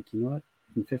around, I'm like, you know what?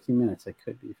 In 15 minutes, I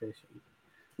could be fishing.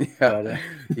 Yeah,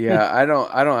 yeah. I don't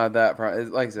have that.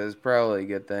 Like I said, it's probably a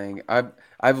good thing.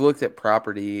 I've looked at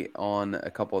property on a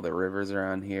couple of the rivers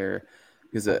around here,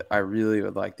 because I really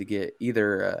would like to get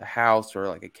either a house or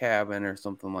like a cabin or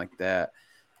something like that.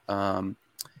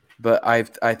 But I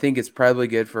think it's probably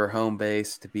good for a home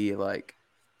base to be like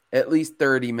at least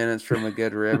 30 minutes from a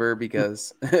good river,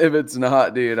 because if it's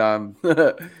not, dude,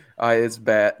 it's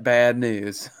bad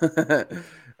news.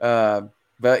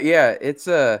 But yeah, it's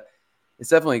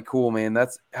definitely cool, man.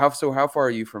 How far are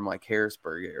you from like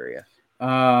Harrisburg area?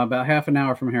 About half an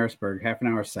hour from Harrisburg, half an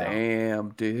hour south. Damn,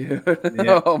 dude.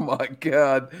 Yep. Oh my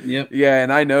God. Yep. Yeah,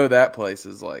 and I know that place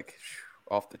is like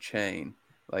off the chain.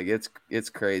 Like it's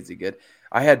crazy good.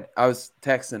 I was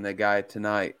texting a guy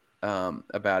tonight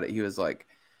about it. He was like,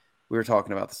 we were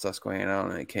talking about the Susquehanna,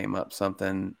 and it came up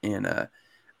something, and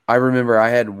I remember I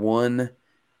had one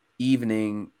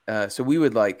evening. So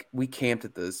we camped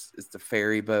at it's the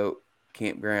ferry boat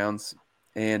campgrounds,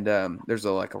 and there's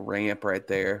a ramp right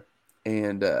there.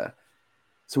 And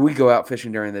so we go out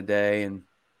fishing during the day, and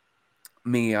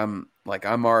I'm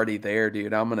already there,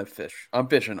 dude. I'm gonna fish. I'm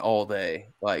fishing all day.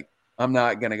 Like, I'm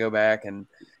not gonna go back and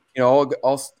I'll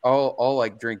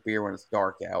like drink beer when it's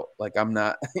dark out. Like, I'm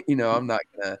not I'm not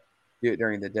gonna do it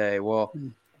during the day. Well,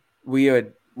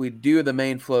 we'd do the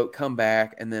main float, come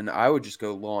back, and then I would just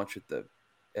go launch at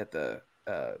the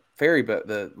ferry boat,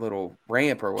 the little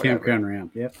ramp or whatever. Campground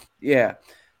ramp. Yep. Yeah.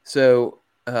 So,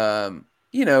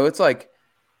 it's like,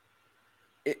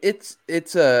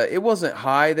 it wasn't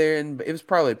high there, and it was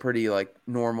probably pretty like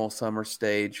normal summer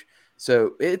stage.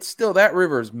 So it's still, that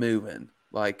river is moving,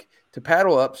 like to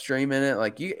paddle upstream in it.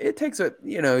 Like it takes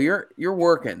you're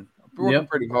working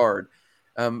pretty hard,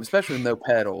 especially with no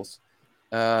pedals.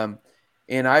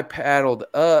 And I paddled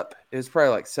up. It was probably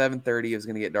like 7:30. It was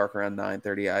going to get dark around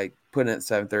 9:30. I put in at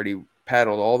 7:30,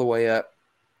 paddled all the way up,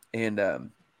 and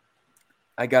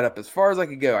I got up as far as I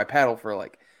could go. I paddled for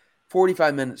like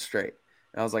 45 minutes straight.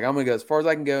 And I was like, I'm going to go as far as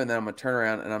I can go, and then I'm going to turn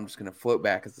around, and I'm just going to float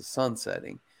back as the sun's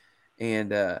setting.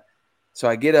 And so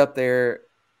I get up there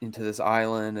into this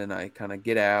island, and I kind of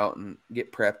get out and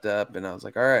get prepped up, and I was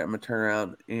like, all right, I'm going to turn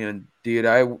around. And, dude,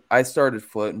 I started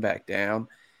floating back down,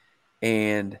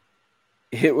 and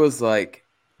it was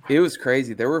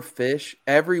crazy. There were fish.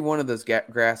 Every one of those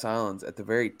grass islands at the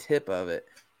very tip of it,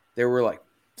 there were like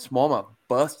smallmouth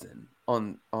busting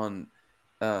on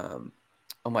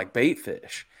like bait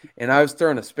fish. And I was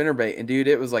throwing a spinner bait, and dude,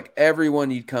 it was like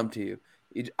everyone you'd come to.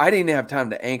 I didn't even have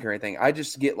time to anchor anything. I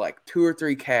just get like 2 or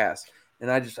 3 casts,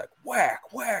 and I just like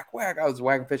whack, whack, whack. I was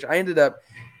whacking fish. I ended up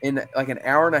in like an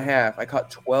hour and a half. I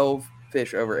caught 12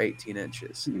 fish over 18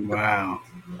 inches. Wow.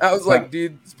 I was like,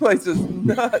 dude, this place is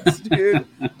nuts, dude.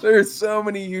 There's so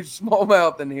many huge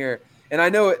smallmouth in here. And I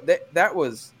know that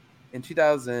was in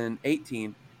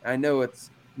 2018. I know it's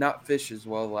not fished as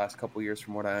well the last couple of years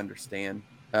from what I understand.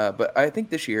 But I think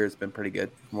this year has been pretty good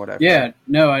from what I've heard.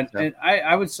 No,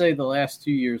 I would say the last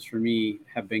 2 years for me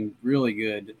have been really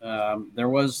good. There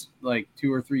was like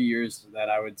 2 or 3 years that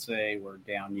I would say were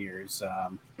down years. I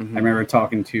remember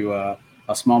talking to a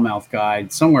smallmouth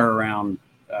guide somewhere around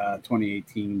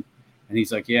 2018, and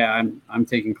he's like, "Yeah, I'm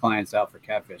taking clients out for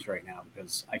catfish right now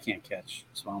because I can't catch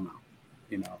smallmouth."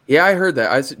 Yeah, I heard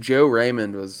that. Joe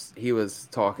Raymond was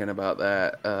talking about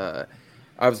that.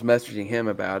 I was messaging him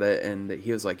about it, and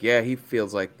he was like, yeah, he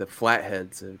feels like the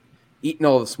flatheads have eaten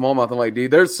all the smallmouth. I'm like,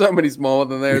 dude, there's so many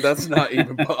smallmouth in there. That's not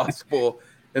even possible.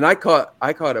 And I caught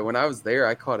it when I was there.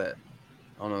 I caught it.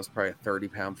 I don't know, it's probably a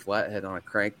 30-pound flathead on a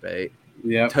crankbait.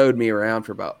 Yeah. Towed me around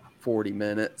for about 40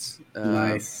 minutes.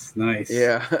 Nice.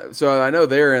 Yeah. So I know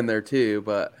they're in there too,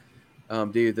 but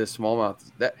dude, the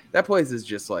smallmouth, that place is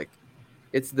just like,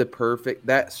 it's the perfect,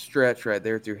 that stretch right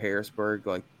there through Harrisburg.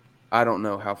 Like, I don't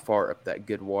know how far up that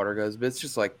good water goes, but it's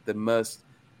just like the most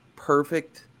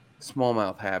perfect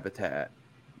smallmouth habitat.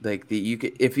 Like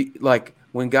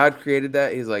when God created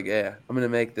that, he's like, yeah, I'm going to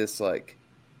make this like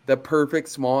the perfect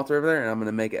smallmouth river there, and I'm going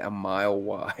to make it a mile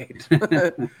wide.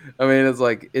 I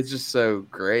mean, it's just so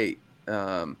great.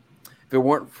 If it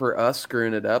weren't for us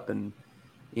screwing it up and,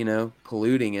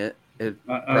 polluting it,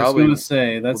 I was going to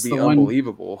say that's the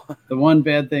unbelievable. The one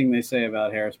bad thing they say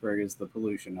about Harrisburg is the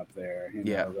pollution up there.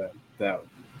 That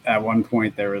at one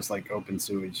point there was like open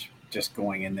sewage just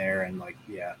going in there, and like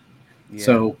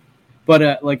So,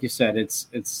 but like you said, it's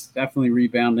definitely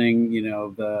rebounding.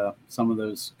 Some of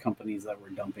those companies that were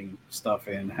dumping stuff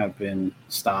in have been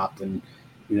stopped, and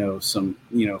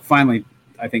finally,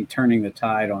 I think turning the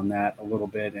tide on that a little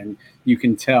bit, and you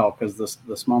can tell because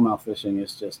the smallmouth fishing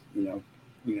is just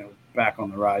back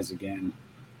on the rise again.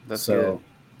 That's so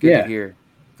good to hear.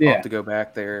 I'll have to go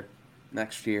back there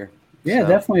next year. Yeah,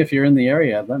 definitely. If you're in the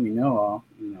area, let me know.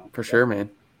 For sure, man.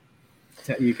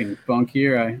 You can bunk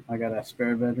here. I got a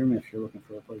spare bedroom if you're looking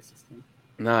for a place to stay.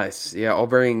 Nice. Yeah, I'll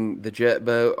bring the jet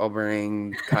boat. I'll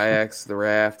bring kayaks, the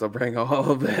raft. I'll bring all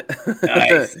of it.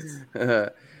 Nice.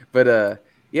 But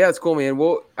yeah, it's cool, man.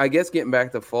 Well, I guess getting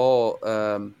back to fall,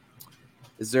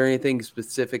 is there anything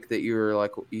specific that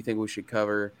you think we should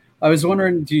cover? I was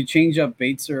wondering, do you change up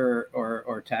baits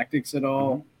or tactics at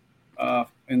all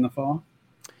in the fall?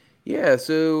 Yeah,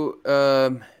 so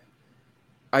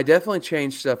I definitely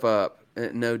changed stuff up,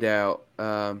 no doubt.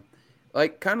 Kind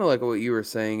of like what you were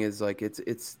saying is like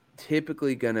it's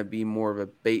typically going to be more of a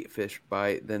bait fish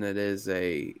bite than it is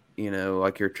a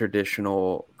like your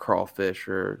traditional crawfish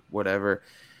or whatever.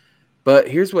 But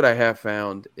here's what I have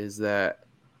found is that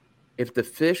if the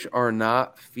fish are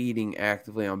not feeding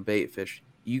actively on bait fish,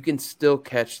 you can still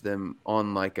catch them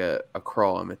on like a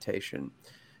crawl imitation.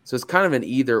 So it's kind of an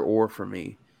either or for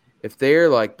me. If they're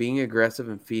like being aggressive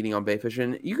and feeding on bait fish,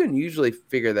 and you can usually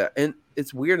figure that. And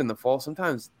it's weird in the fall.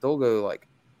 Sometimes they'll go like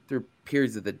through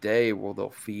periods of the day where they'll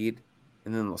feed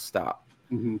and then they'll stop.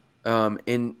 Mm-hmm.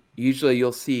 And usually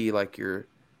you'll see like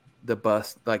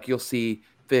you'll see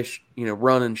fish,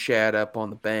 running shad up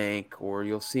on the bank, or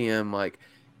you'll see them like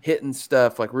hitting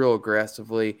stuff like real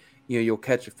aggressively. You'll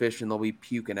catch a fish and they'll be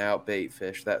puking out bait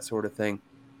fish, that sort of thing.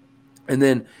 And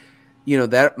then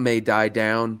that may die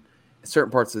down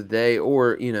certain parts of the day,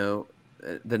 or,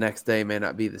 the next day may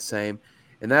not be the same.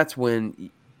 And that's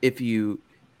when, if you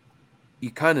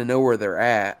kind of know where they're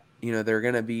at, they're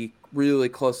going to be really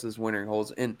close to those wintering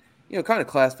holes. And, kind of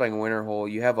classifying a winter hole,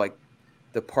 you have like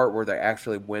the part where they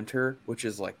actually winter, which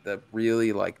is like the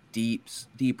really like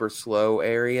deeper slow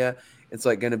area. It's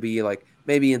like going to be like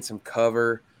maybe in some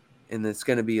cover, and it's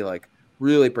going to be like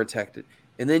really protected.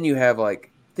 And then you have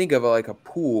like, think of it like a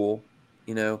pool,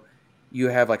 you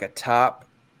have like a top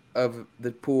of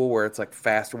the pool where it's like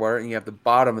fast water, and you have the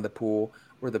bottom of the pool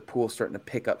where the pool's starting to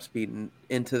pick up speed and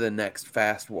into the next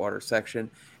fast water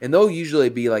section. And they'll usually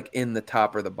be like in the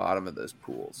top or the bottom of those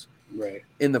pools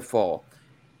in the fall.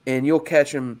 And you'll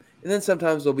catch them. And then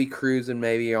sometimes they'll be cruising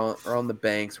maybe on the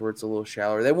banks where it's a little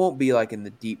shallower. They won't be like in the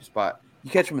deep spot.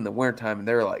 You catch them in the wintertime and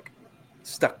they're like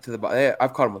stuck to the bottom.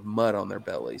 I've caught them with mud on their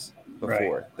bellies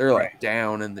before. Right. They're like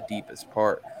down in the deepest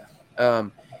part.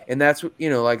 And that's,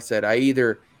 like I said,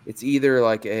 it's either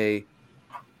like a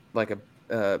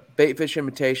bait fish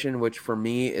imitation, which for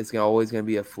me is always going to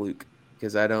be a fluke,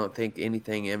 because I don't think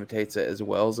anything imitates it as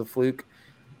well as a fluke.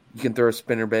 You can throw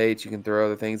spinner baits, you can throw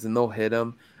other things, and they'll hit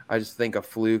them. I just think a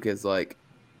fluke is like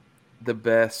the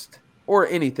best, or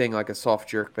anything like a soft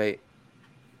jerk bait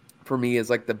for me is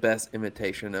like the best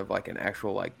imitation of like an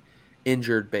actual like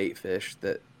injured bait fish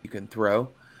that you can throw.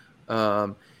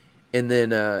 And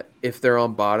then if they're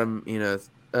on bottom,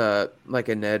 like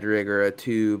a Ned rig or a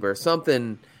tube or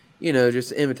something,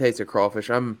 just imitates a crawfish.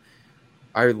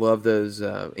 I love those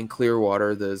in clear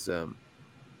water, those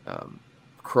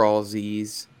crawl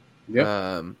Z's. Yep.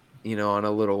 On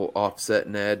a little offset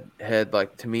Ned head.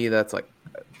 Like, to me, that's like,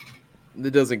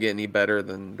 it doesn't get any better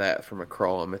than that from a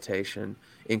crawl imitation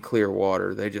in clear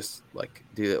water. They just like,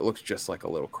 dude, it looks just like a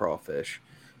little crawfish.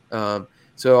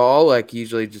 So I'll like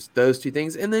usually just those two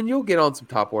things, and then you'll get on some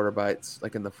topwater bites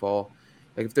like in the fall,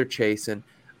 like if they're chasing.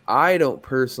 I don't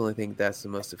personally think that's the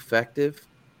most effective.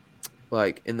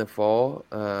 Like in the fall,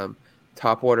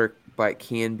 topwater bite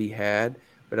can be had,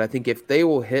 but I think if they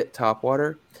will hit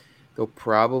topwater, they'll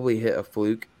probably hit a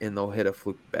fluke, and they'll hit a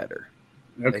fluke better.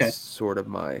 Okay. That's sort of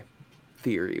my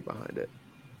theory behind it.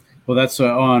 Well, that's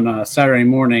on Saturday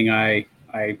morning. I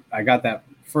got that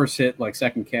first hit, like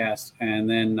second cast, and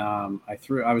then I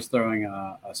was throwing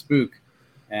a spook,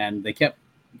 and they kept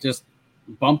just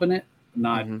bumping it,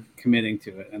 not committing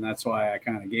to it, and that's why I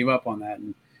kind of gave up on that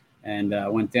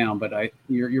and went down. But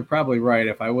you're probably right.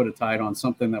 If I would have tied on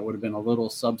something that would have been a little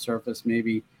subsurface,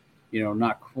 maybe,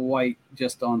 not quite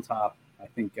just on top, I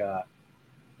think.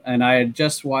 And I had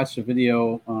just watched a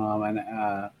video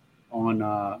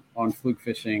on fluke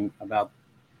fishing about,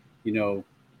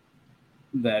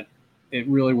 that it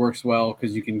really works well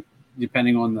because you can,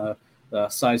 depending on the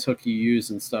size hook you use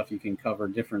and stuff, you can cover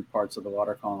different parts of the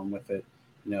water column with it.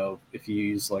 If you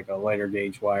use like a lighter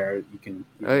gauge wire, you can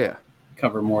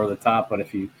cover more of the top. But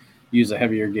if you use a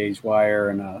heavier gauge wire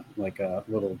and a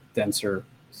little denser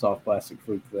soft plastic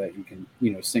fluke, that you can,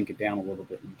 sink it down a little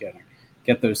bit and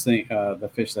get those things,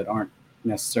 the fish that aren't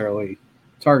necessarily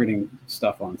targeting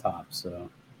stuff on top. So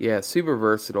yeah, super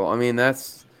versatile. I mean,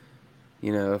 that's,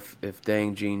 if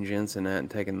dang Gene Jensen hadn't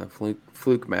taken the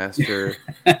fluke master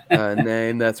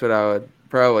name, that's what I would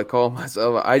probably call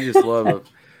myself. I just love it.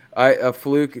 A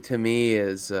fluke to me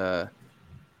is,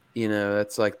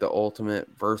 that's like the ultimate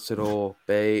versatile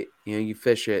bait. You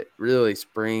fish it really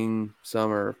spring,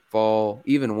 summer, fall,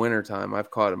 even wintertime.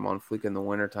 I've caught them on fluke in the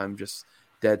wintertime, just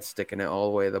dead sticking it all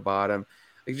the way to the bottom.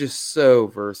 Like, just so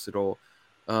versatile.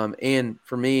 And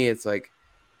for me, it's like,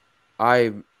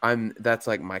 that's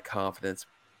like my confidence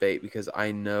bait, because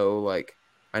I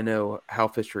know how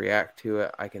fish react to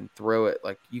it. I can throw it,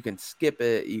 like, you can skip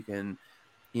it, you can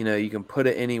put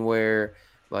it anywhere,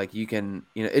 like you can,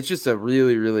 it's just a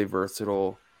really, really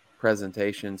versatile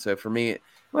presentation. So for me,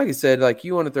 like I said, like,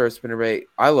 you want to throw a spinnerbait,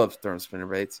 I love throwing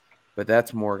spinnerbaits, but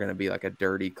that's more going to be like a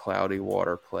dirty, cloudy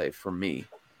water play for me.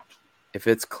 If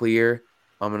it's clear,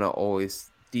 I'm going to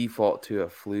always default to a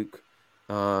fluke.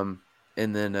 And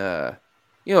then, like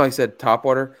I said,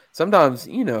 topwater, sometimes,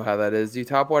 how that is. You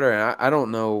topwater, and I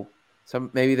don't know,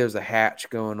 maybe there's a hatch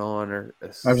going on, or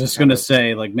I was just going to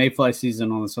say, like, mayfly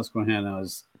season on the Susquehanna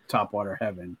is topwater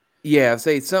heaven. Yeah,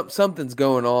 say something's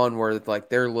going on where like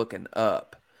they're looking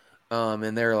up,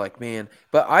 and they're like, man.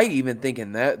 But I even think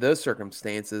in those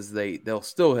circumstances, they'll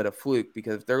still hit a fluke,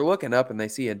 because if they're looking up and they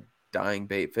see a dying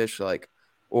bait fish, like,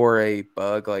 or a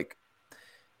bug, like,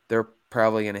 they're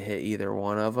probably going to hit either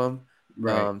one of them.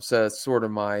 Right. So it's sort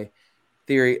of my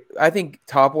theory. I think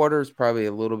topwater is probably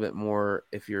a little bit more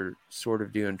if you're sort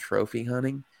of doing trophy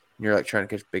hunting and you're like trying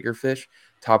to catch bigger fish.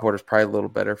 Topwater is probably a little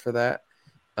better for that.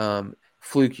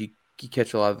 Fluke, you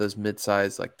catch a lot of those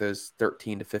mid-size, like those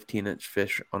 13 to 15-inch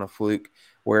fish on a fluke,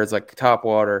 whereas like top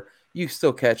water, you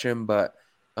still catch them, but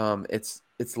it's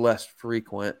less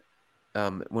frequent.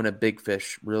 When a big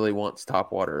fish really wants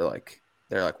top water, like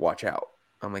they're like, watch out,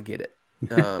 I'm gonna get it.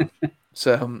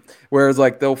 So whereas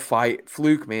like they'll fight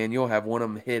fluke, man, you'll have one of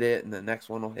them hit it and the next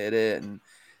one will hit it, and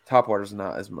top water's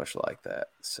not as much like that.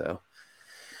 So,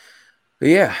 but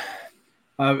yeah.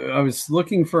 I was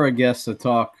looking for a guest to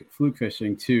talk fluke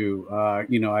fishing too.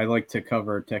 I like to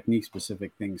cover technique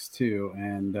specific things too.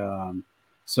 And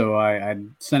so I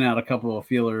sent out a couple of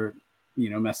feeler,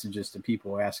 messages to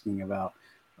people asking about,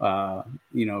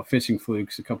 fishing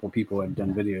flukes. A couple of people had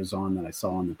done videos on that I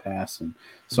saw in the past. And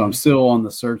so I'm still on the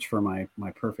search for my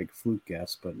perfect fluke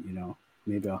guest, but,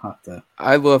 maybe I'll have to.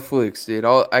 I love flukes, dude.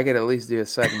 I could at least do a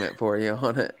segment for you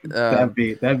on it.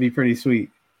 That'd be pretty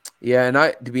sweet. Yeah, and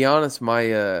to be honest,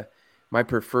 my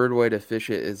preferred way to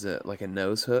fish it is like a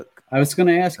nose hook. I was going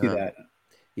to ask you that.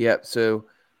 Yep. So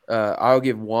I'll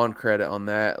give Juan credit on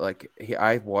that. Like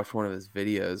I watched one of his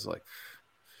videos like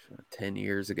 10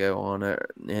 years ago on it,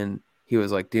 and he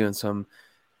was like doing some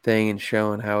thing and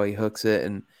showing how he hooks it.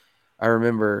 And I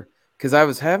remember because I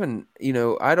was having,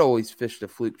 I'd always fished a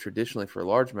fluke traditionally for a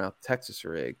largemouth Texas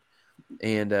rig,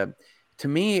 and to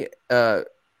me,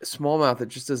 smallmouth, it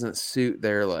just doesn't suit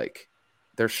their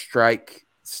strike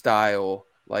style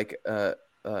like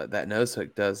that nose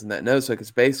hook does. And that nose hook is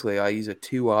basically, I use a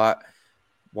 2-aught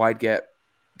wide gap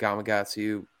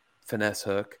Gamakatsu finesse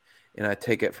hook, and I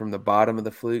take it from the bottom of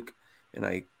the fluke and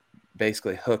I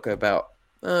basically hook about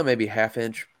maybe ½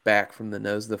 inch back from the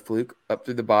nose of the fluke up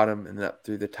through the bottom and then up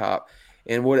through the top.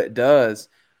 And what it does,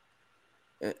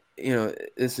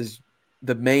 this is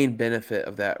the main benefit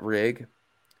of that rig.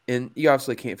 And you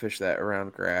obviously can't fish that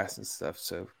around grass and stuff,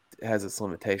 so it has its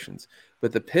limitations.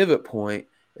 But the pivot point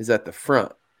is at the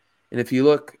front. And if you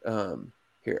look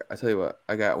here, I tell you what,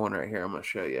 I got one right here. I'm going to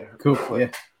show you. Cool. Yeah.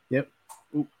 Yep.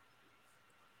 Ooh.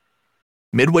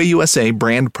 Midway USA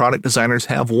brand product designers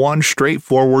have one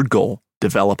straightforward goal: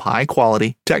 develop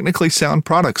high-quality, technically sound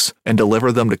products and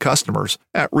deliver them to customers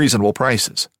at reasonable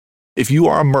prices. If you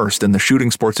are immersed in the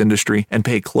shooting sports industry and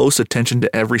pay close attention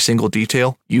to every single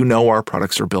detail, you know our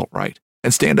products are built right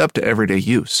and stand up to everyday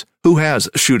use. Who has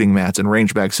shooting mats and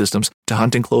range bag systems to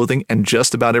hunting clothing and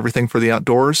just about everything for the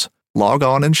outdoors? Log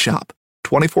on and shop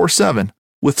 24/7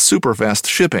 with super fast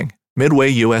shipping.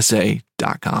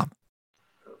 MidwayUSA.com.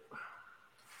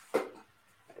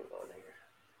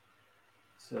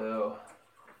 So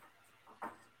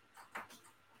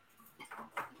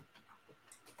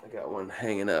I got one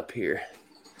hanging up here.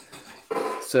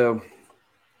 So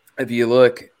if you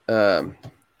look, so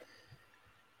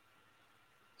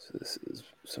this is,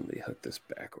 somebody hooked this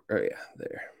back. Oh yeah,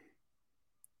 there.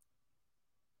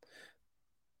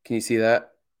 Can you see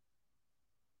that?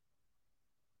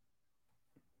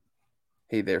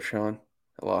 Hey there, Sean.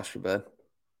 I lost you, bud.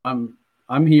 I'm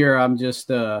here. I'm just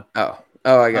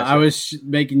Oh, I got you. I was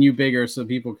making you bigger so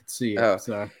people could see it. Oh,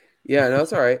 so yeah, no,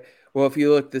 it's all right. Well, if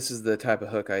you look, this is the type of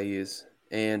hook I use,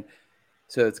 and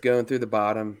so it's going through the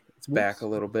bottom. It's back a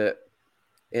little bit,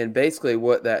 and basically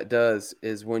what that does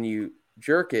is when you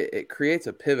jerk it, it creates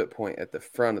a pivot point at the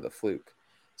front of the fluke.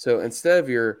 So instead of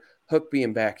your hook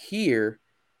being back here,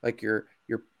 like your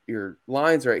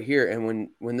line's right here,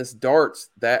 and when this darts,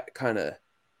 that kind of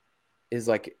is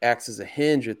like acts as a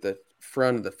hinge at the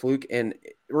front of the fluke. And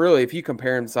really, if you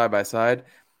compare them side by side,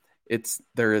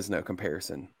 there is no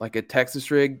comparison. Like a Texas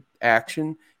rig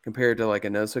action compared to like a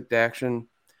nose hooked action,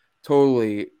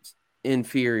 totally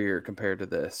inferior compared to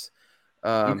this.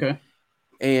 okay.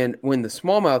 And when the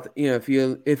smallmouth, if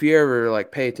you ever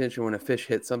like pay attention when a fish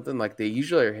hits something, like they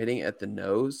usually are hitting at the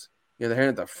nose. They're hitting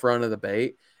at the front of the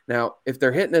bait. Now, if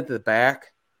they're hitting at the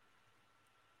back,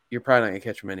 you're probably not gonna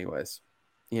catch them anyways.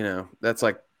 That's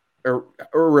like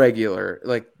irregular.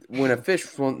 Like when a fish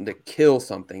is wanting to kill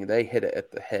something, they hit it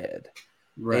at the head.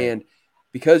 Right. And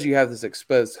because you have this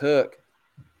exposed hook,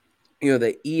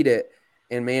 they eat it,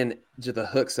 and man, the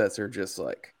hook sets are just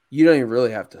like, you don't even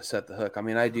really have to set the hook. I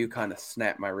mean, I do kind of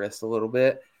snap my wrist a little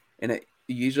bit, and it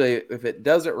usually, if it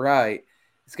does it right,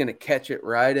 it's going to catch it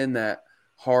right in that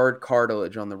hard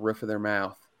cartilage on the roof of their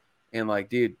mouth. And like,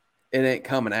 dude, it ain't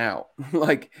coming out.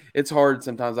 Like, it's hard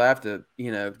sometimes. I have to,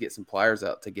 get some pliers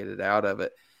out to get it out of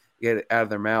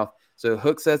their mouth. So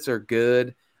hook sets are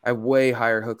good. I have way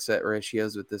higher hook set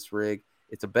ratios with this rig.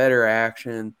 It's a better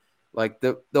action. Like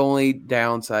the only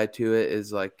downside to it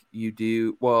is like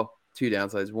two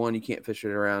downsides. One, you can't fish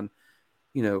it around,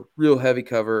 real heavy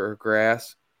cover or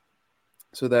grass.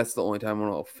 So that's the only time when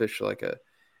I'll fish like a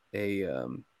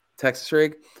Texas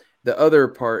rig. the other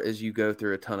part is you go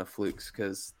through a ton of flukes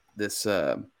because this,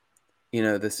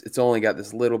 it's only got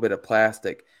this little bit of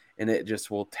plastic and it just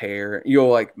will tear. You'll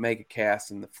like make a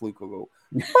cast and the fluke will go,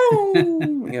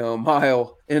 boom, a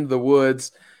mile into the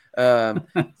woods.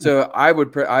 So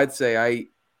I'd say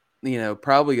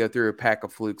probably go through a pack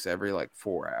of flukes every like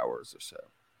 4 hours or so.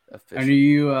 Are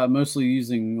you mostly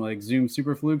using like Zoom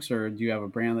Super Flukes, or do you have a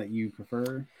brand that you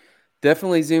prefer?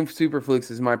 Definitely Zoom Super Flukes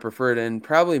is my preferred, and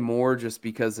probably more just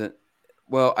because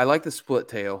I like the split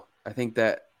tail. I think,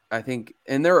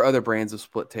 and there are other brands of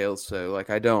split tails, so like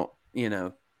I don't,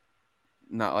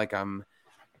 not like I'm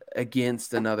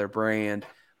against another brand,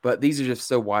 but these are just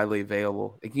so widely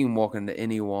available. Like you can walk into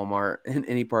any Walmart in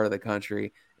any part of the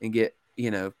country and get,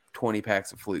 20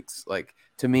 packs of flukes. Like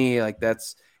to me, like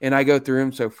and I go through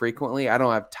them so frequently, I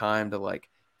don't have time to like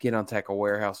get on Tackle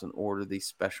Warehouse and order these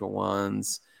special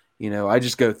ones. I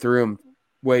just go through them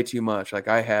way too much. Like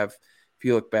if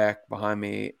you look back behind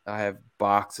me, I have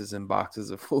boxes and boxes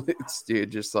of flukes,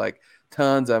 dude, just like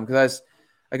tons of them. Cause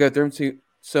I go through them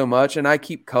so much, and I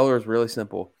keep colors really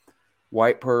simple.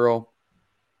 White pearl.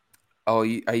 I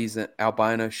use an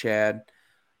albino shad,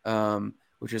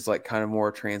 which is like kind of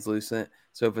more translucent.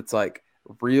 So if it's like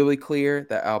really clear,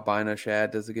 that albino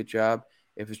shad does a good job.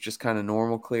 If it's just kind of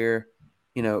normal clear,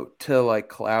 to like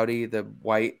cloudy, the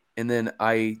white. And then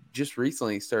I just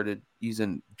recently started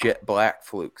using jet black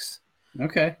flukes.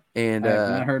 Okay. And I have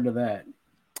not heard of that.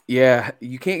 Yeah,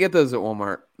 you can't get those at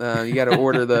Walmart. You got to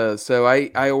order those. So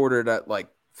I ordered like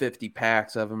 50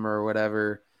 packs of them or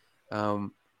whatever.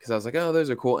 Because I was like, oh, those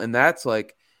are cool. And that's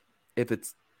like if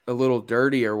it's a little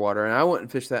dirtier water. And I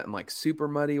wouldn't fish that in like super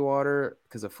muddy water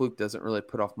because a fluke doesn't really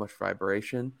put off much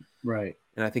vibration. Right.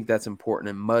 And I think that's important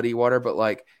in muddy water. But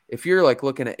like if you're like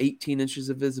looking at 18 inches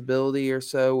of visibility or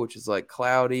so, which is like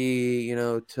cloudy,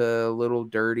 to a little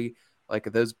dirty,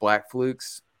 like those black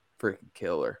flukes, freaking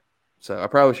killer. So I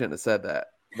probably shouldn't have said that.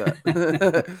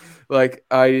 But like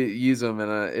I use them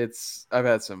and I've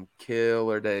had some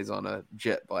killer days on a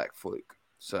jet black fluke.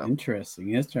 So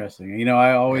interesting.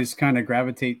 I always kind of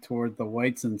gravitate toward the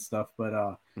whites and stuff, but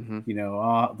I'll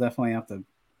definitely have to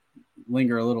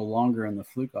linger a little longer in the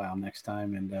fluke aisle next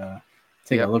time and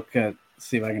take a look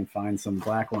see if I can find some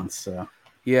black ones. So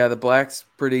yeah, the black's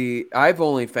pretty. I've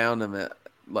only found them at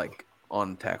like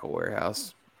on Tackle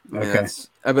Warehouse. Okay.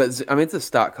 But it's a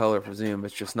stock color for Zoom.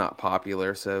 It's just not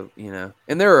popular. So,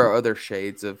 and there are other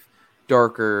shades of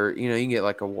darker, you can get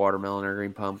like a watermelon or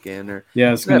green pumpkin or. Yeah,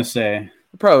 I was going to say.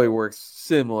 It probably works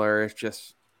similar. It's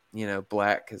just,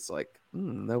 black is like,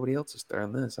 nobody else is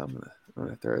throwing this. I'm going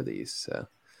to throw these. So,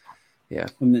 yeah.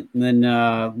 And then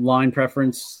line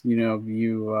preference,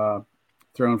 you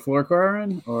throwing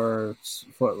fluorocarbon or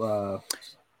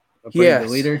yes.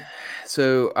 leader?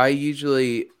 So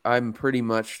I'm pretty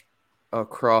much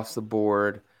across the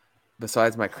board.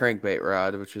 Besides my crankbait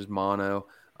rod, which is mono,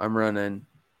 I'm running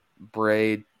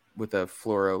braid with a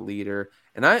fluoro leader,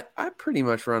 and I pretty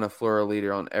much run a fluoro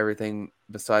leader on everything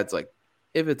besides like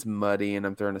if it's muddy and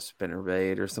I'm throwing a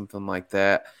spinnerbait or something like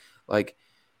that. Like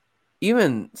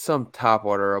even some top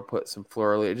water, I'll put some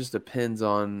fluoro leader. It just depends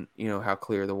on how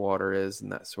clear the water is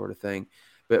and that sort of thing.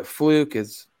 But fluke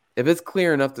is. If it's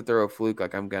clear enough to throw a fluke,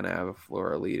 like I'm going to have a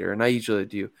fluoro leader. And I usually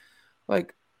do.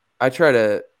 Like I try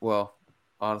to,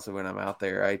 honestly, when I'm out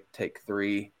there, I take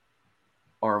 3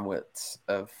 arm widths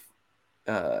of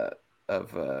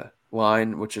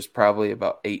line, which is probably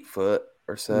about 8 foot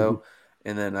or so. Mm-hmm.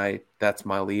 And then that's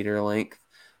my leader length.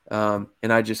 And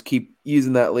I just keep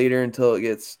using that leader until it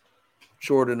gets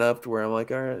short enough to where I'm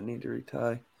like, all right, I need to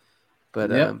retie.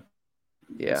 But,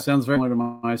 yeah. It sounds very similar to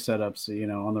my setups.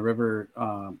 On the river,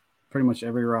 pretty much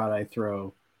every rod I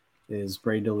throw is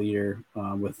braid to leader.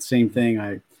 With the same thing,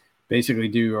 I basically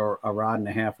do a rod and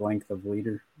a half length of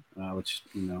leader, which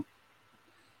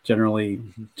generally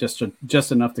just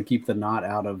enough to keep the knot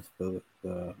out of the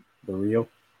reel.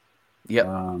 Yep.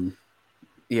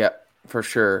 Yeah, for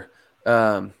sure.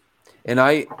 And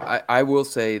I will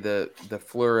say the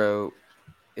fluoro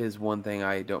is one thing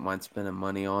I don't mind spending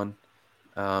money on.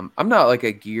 I'm not like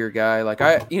a gear guy. Like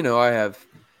I have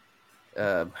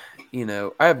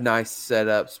nice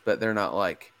setups, but they're not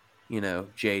like,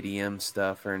 JDM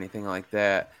stuff or anything like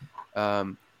that.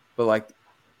 But like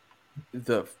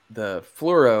the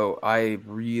fluoro, I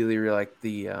really, really like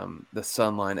the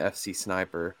Sunline FC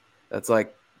Sniper. That's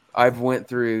like, I've went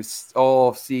through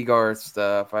all Seaguard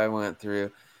stuff. I went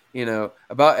through,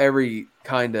 about every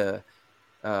kind of,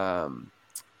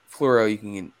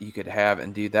 fluoro you could have,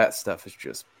 and dude, that stuff is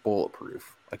just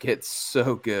bulletproof. Like it's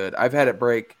so good. I've had it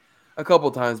break a couple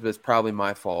times, but it's probably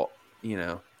my fault.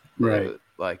 Right.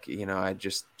 I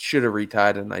just should have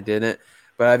retied and I didn't.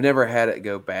 but I've never had it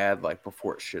go bad like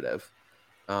before it should have.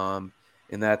 And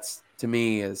that's, to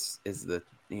me, is the,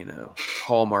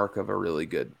 hallmark of a really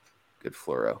good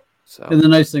fluoro. So, and the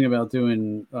nice thing about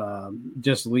doing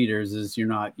just leaders is you're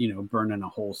not, burning a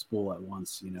whole spool at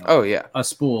once. Oh yeah, a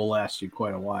spool will last you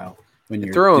quite a while when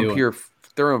you're throwing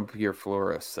pure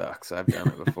fluoro sucks. I've done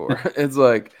it before. It's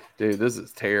like, dude, this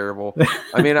is terrible.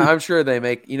 I mean, I'm sure they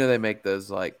make those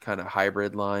like kind of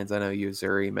hybrid lines. I know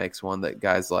Uzuri makes one that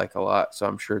guys like a lot, so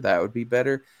I'm sure that would be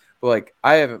better. But like,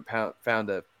 I haven't found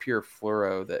a pure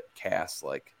fluoro that casts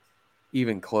like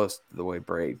even close to the way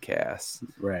Braid casts.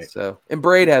 Right. So, and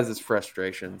Braid has its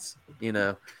frustrations, he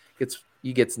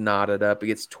gets knotted up, it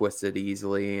gets twisted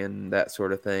easily and that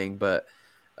sort of thing. But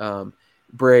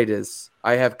Braid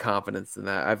I have confidence in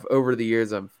that. Over the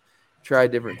years, I've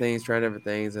tried different things,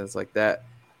 and it's like that.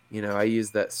 I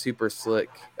use that super slick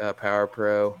Power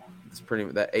Pro. It's pretty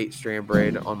much that 8-strand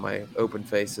braid on my open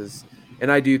faces. And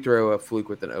I do throw a fluke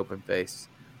with an open face.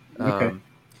 Okay.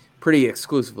 Pretty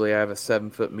exclusively. I have a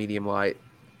 7-foot medium light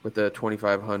with a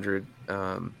 2500. I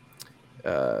don't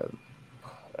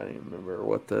even remember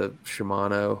what the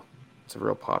Shimano. It's a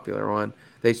real popular one.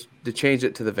 They changed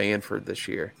it to the Vanford this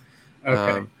year.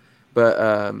 Okay.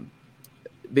 But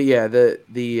yeah,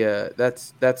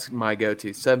 that's my go-to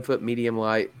 7-foot medium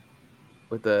light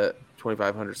with a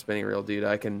 2500 spinning reel, dude.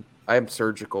 I am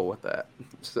surgical with that.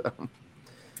 So.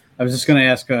 I was just going to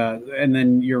ask, and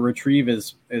then your retrieve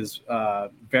is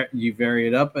you vary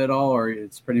it up at all, or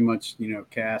it's pretty much,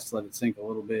 cast, let it sink a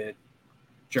little bit,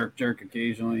 jerk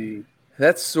occasionally.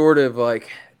 That's sort of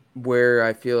like where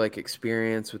I feel like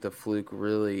experience with a fluke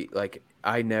really, like,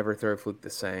 I never throw a fluke the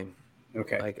same.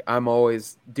 Okay. Like, I'm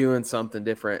always doing something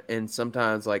different. And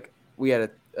sometimes, like, we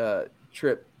had a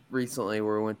trip recently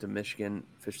where we went to Michigan,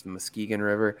 fished the Muskegon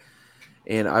River,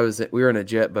 and we were in a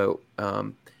jet boat.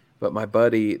 But my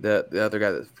buddy, the other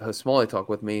guy that hosts Smallie Talk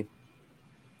with me,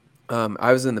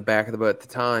 I was in the back of the boat at the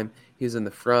time. He was in the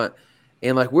front.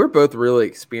 And, like, we're both really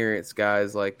experienced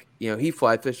guys. Like, he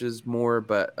fly fishes more,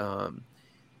 but,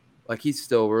 like, he's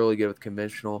still really good with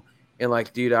conventional. And,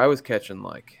 like, dude, I was catching,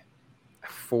 like,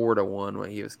 4-1 when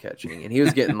he was catching. And he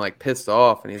was getting, like, pissed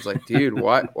off. And he's like, dude,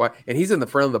 why? And he's in the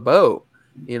front of the boat,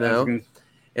 And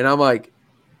I'm like,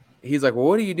 he's like, well,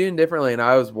 what are you doing differently? And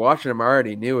I was watching him. I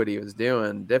already knew what he was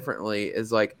doing differently.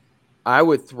 Is like, I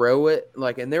would throw it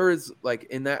like, and there was like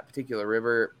in that particular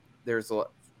river, there's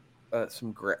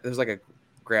there's like a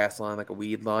grass line, like a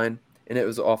weed line, and it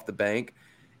was off the bank,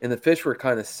 and the fish were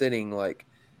kind of sitting like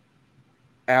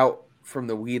out from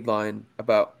the weed line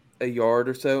about a yard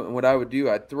or so. And what I would do,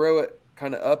 I'd throw it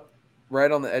kind of up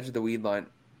right on the edge of the weed line,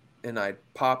 and I'd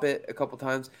pop it a couple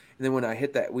times. And then when I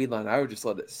hit that weed line, I would just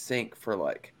let it sink for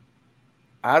like,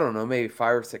 I don't know, maybe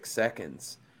 5 or 6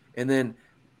 seconds. And then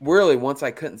really once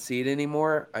I couldn't see it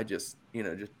anymore, I just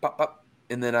pop, pop.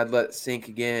 And then I'd let it sink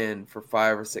again for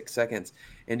 5 or 6 seconds.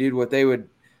 And dude,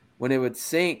 when it would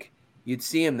sink, you'd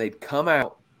see them, they'd come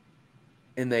out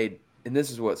and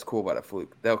this is what's cool about a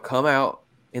fluke. They'll come out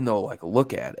and they'll like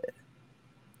look at it.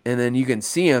 And then you can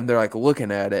see them, they're like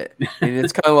looking at it. And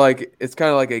it's kind of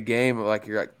like a game of like,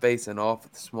 you're like facing off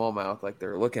with the smallmouth, like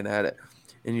they're looking at it.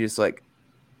 And you just like,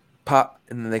 pop,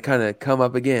 and then they kind of come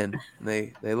up again, and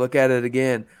they look at it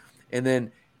again, and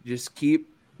then just keep,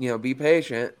 be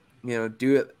patient,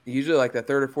 do it usually like the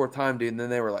third or fourth time, dude. And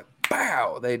then they were like,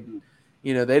 pow, they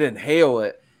didn't hail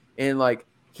it. And like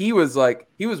he was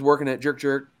working at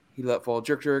jerk, he let fall,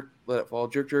 jerk, let it fall,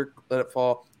 jerk, let it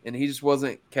fall, and he just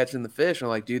wasn't catching the fish. And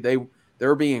like, dude, they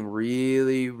were being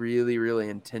really, really, really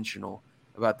intentional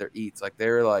about their eats. Like they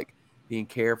were like being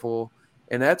careful,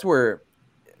 and that's where,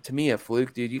 to me, a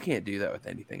fluke, dude, you can't do that with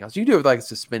anything else. You do it with like a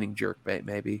spinning jerk bait,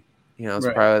 maybe. It's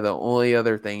right. Probably the only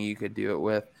other thing you could do it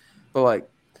with. But like,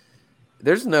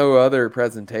 there's no other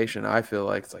presentation. I feel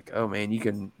like it's like, oh man, you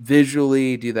can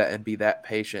visually do that and be that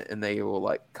patient, and they will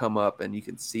like come up, and you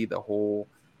can see the whole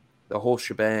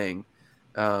shebang.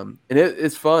 And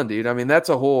it's fun, dude. I mean, it's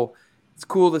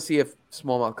cool to see a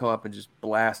smallmouth come up and just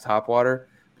blast topwater.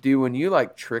 Dude, when you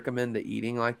like trick them into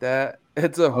eating like that,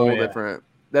 it's a whole different.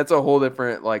 That's a whole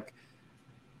different like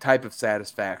type of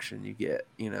satisfaction you get,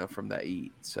 from that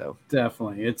eat. So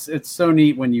definitely, it's so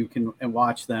neat when you can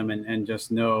watch them and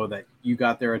just know that you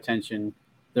got their attention,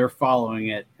 they're following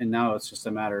it, and now it's just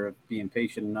a matter of being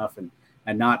patient enough and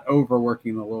not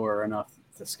overworking the lure enough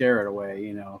to scare it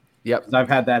away. Yep. 'Cause I've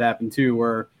had that happen too,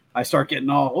 where I start getting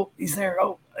he's there,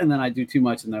 and then I do too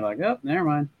much, and they're like, oh, never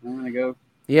mind, I'm gonna go.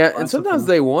 Yeah, and sometimes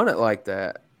they want it like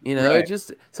that. Right. It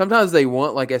just sometimes they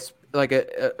want like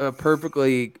a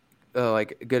perfectly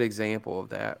like a good example of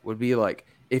that would be like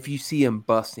if you see him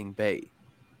busting bait,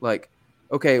 like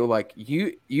okay, well, like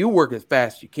you work as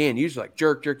fast as you can. You just like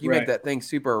jerk. You Right. make that thing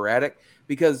super erratic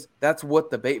because that's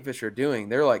what the bait fish are doing.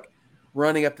 They're like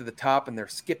running up to the top and they're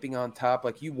skipping on top.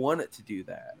 Like you want it to do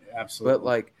that. Absolutely. But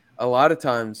like a lot of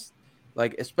times,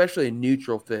 like especially a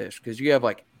neutral fish, because you have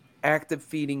like active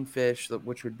feeding fish,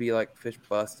 which would be like fish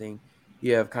busting.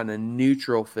 You have kind of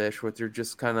neutral fish, which are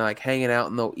just kind of like hanging out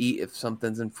and they'll eat if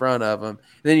something's in front of them.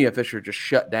 And then you have fish that are just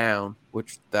shut down,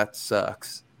 which that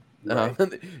sucks. Right.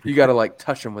 You got to like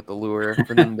touch them with the lure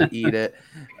for them to eat it.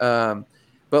 But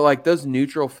like those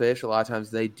neutral fish, a lot of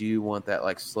times they do want that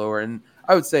like slower. And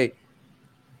I would say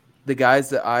the guys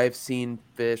that I've seen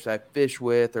fish, I fish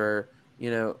with or,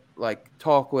 like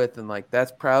talk with, and like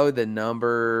that's probably the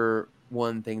number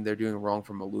one thing they're doing wrong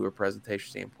from a lure presentation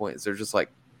standpoint is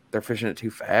they're fishing it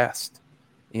too fast.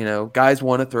 Guys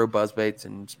want to throw buzz baits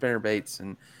and spinner baits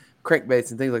and crankbaits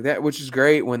and things like that, which is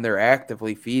great when they're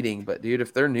actively feeding. But dude,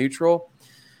 if they're neutral,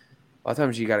 a lot of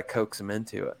times you got to coax them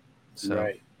into it.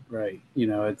 So. Right.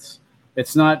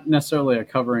 It's not necessarily a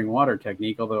covering water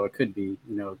technique, although it could be,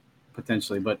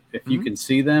 potentially. But if you can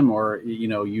see them or,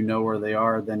 where they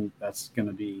are, then that's going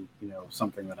to be,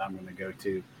 something that I'm going to go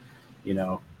to,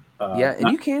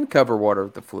 and you can cover water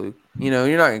with the fluke.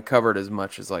 You're not going to cover it as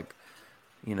much as like,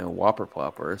 whopper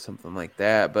plopper or something like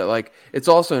that. But like, it's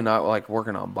also not like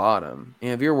working on bottom.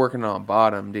 And if you're working on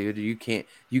bottom, dude, you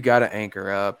got to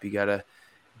anchor up. You got to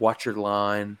watch your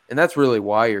line. And that's really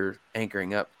why you're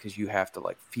anchoring up, because you have to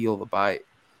like feel the bite.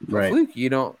 Right. Fluke, you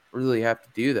don't really have to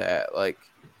do that. Like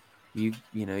you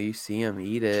see them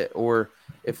eat it. Or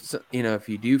if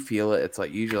you do feel it, it's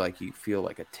like usually like you feel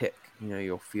like a tick,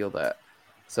 you'll feel that.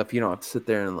 So if you don't have to sit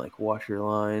there and like wash your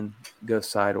line, go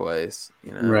sideways,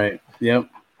 Right. Yep.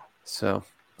 So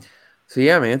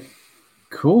yeah, man.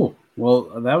 Cool. Well,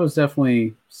 that was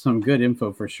definitely some good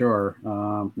info for sure.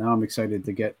 Now I'm excited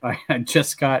to get. I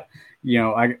just got,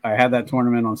 I had that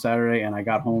tournament on Saturday, and I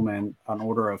got home and an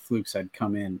order of flukes had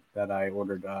come in that I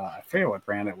ordered. I forget what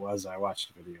brand it was. I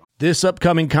watched the video. This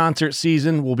upcoming concert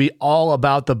season will be all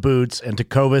about the boots, and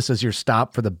Tecovas is your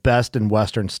stop for the best in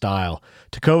Western style.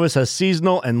 Tecovas has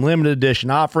seasonal and limited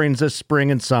edition offerings this spring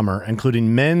and summer,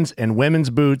 including men's and women's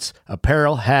boots,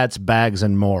 apparel, hats, bags,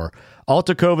 and more. All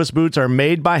Tecovas boots are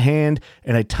made by hand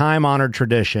in a time-honored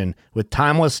tradition with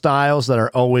timeless styles that are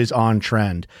always on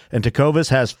trend. And Tecovas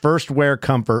has first wear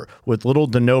comfort with little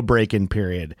to no break-in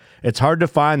period. It's hard to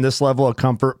find this level of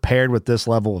comfort paired with this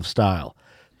level of style.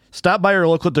 Stop by your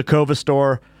local Tecovas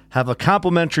store, have a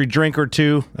complimentary drink or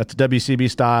two, that's WCB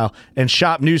style, and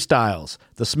shop new styles.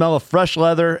 The smell of fresh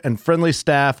leather and friendly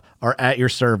staff are at your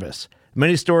service.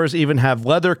 Many stores even have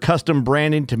leather custom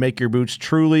branding to make your boots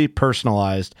truly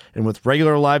personalized. And with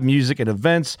regular live music and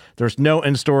events, there's no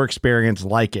in-store experience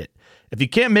like it. If you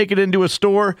can't make it into a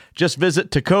store, just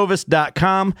visit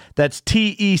tecovas.com. That's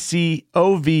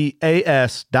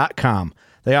TECOVAS.com.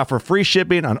 They offer free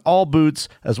shipping on all boots,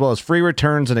 as well as free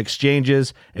returns and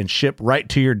exchanges, and ship right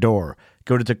to your door.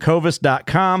 Go to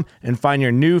tecovas.com and find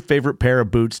your new favorite pair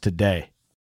of boots today.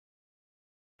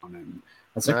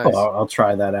 That's like, nice. Cool. I'll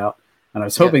try that out. And I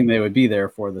was hoping they would be there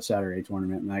for the Saturday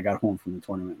tournament, and I got home from the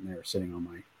tournament and they were sitting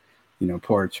on my,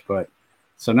 porch. But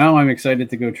so now I'm excited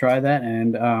to go try that,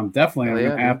 and definitely I'm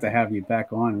gonna have to have you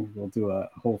back on. We'll do a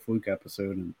whole fluke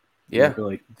episode and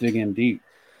really dig in deep.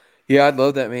 Yeah, I'd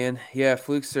love that, man. Yeah,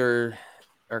 flukes are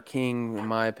king in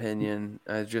my opinion.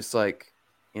 Just like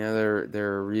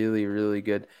they're really, really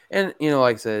good, and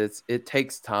like I said, it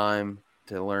takes time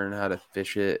to learn how to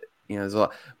fish it. There's a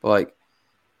lot, but like.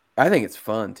 I think it's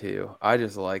fun too. I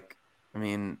just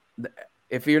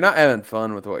if you're not having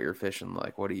fun with what you're fishing,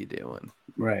 like, what are you doing?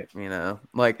 Right.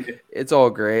 Like it's all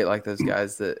great. Like those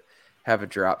guys that have a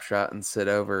drop shot and sit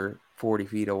over 40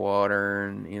 feet of water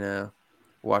and,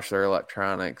 watch their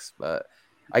electronics. But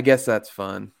I guess that's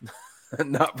fun.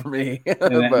 Not for me.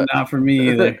 But, not for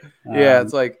me either. Yeah.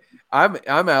 It's like, I'm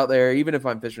out there, even if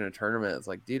I'm fishing a tournament, it's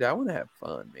like, dude, I want to have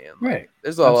fun, man. Like, right.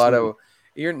 There's a lot of,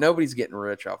 nobody's getting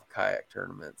rich off of kayak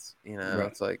tournaments. Right.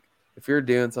 It's like if you're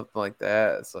doing something like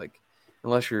that, it's like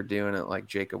unless you're doing it like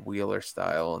Jacob Wheeler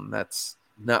style, and that's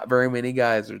not very many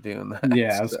guys are doing that.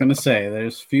 Yeah, I was gonna say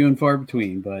there's few and far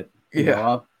between, but and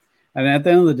at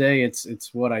the end of the day, it's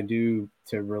what I do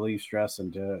to relieve stress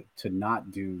and to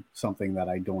not do something that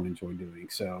I don't enjoy doing.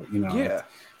 So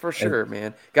for sure,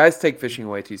 man. Guys take fishing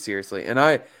way too seriously, and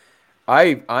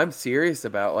I'm serious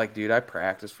about like, dude, I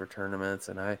practice for tournaments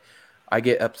and I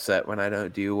get upset when I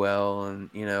don't do well and,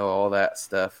 all that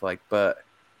stuff. Like, but at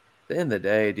the end of the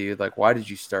day, dude, like, why did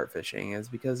you start fishing? It's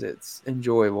because it's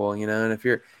enjoyable, and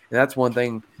that's one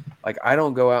thing, like, I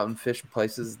don't go out and fish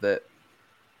places that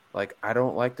like, I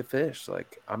don't like to fish.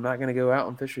 Like, I'm not going to go out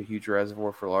and fish a huge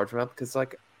reservoir for largemouth because,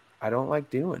 like, I don't like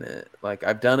doing it. Like,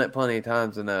 I've done it plenty of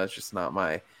times, and it's just not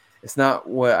it's not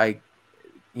what I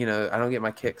don't get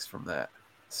my kicks from that.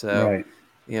 So,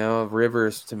 Right.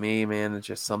 Rivers to me, man, it's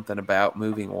just something about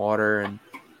moving water, and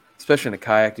especially in a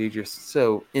kayak, dude, you're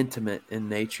so intimate in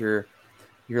nature.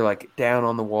 You're like down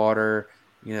on the water,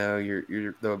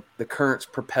 you're the current's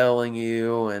propelling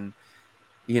you, and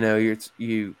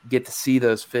you get to see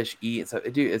those fish eat and stuff.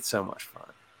 Dude, it's so much fun.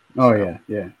 Oh yeah,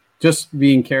 yeah. Just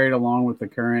being carried along with the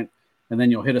current, and then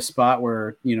you'll hit a spot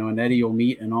where an eddy will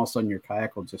meet, and all of a sudden your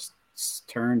kayak will just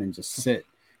turn and just sit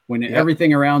when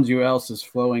everything around you else is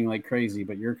flowing like crazy,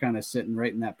 but you're kind of sitting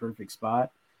right in that perfect spot,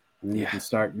 and then you can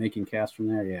start making casts from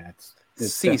there. Yeah, it's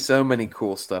see so many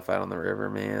cool stuff out on the river,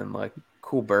 man. Like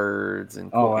cool birds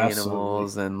and cool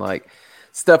animals, and like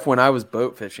stuff. When I was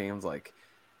boat fishing, I was like,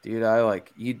 dude, I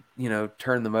like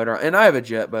turn the motor on, and I have a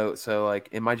jet boat, so like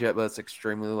in my jet boat's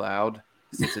extremely loud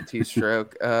because it's a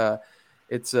 2-stroke.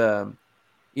 It's and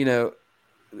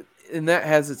that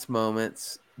has its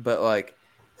moments, but like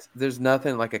there's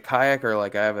nothing like a kayak, or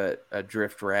like I have a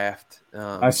drift raft.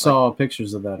 I saw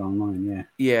pictures of that online. Yeah.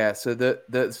 Yeah. So the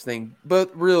thing, but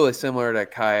really similar to a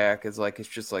kayak, is like it's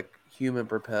just like human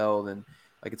propelled, and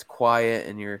like it's quiet,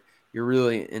 and you're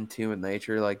really in tune with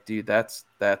nature. Like, dude, that's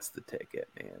the ticket,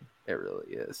 man. It really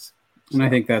is. And I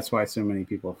think that's why so many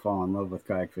people fall in love with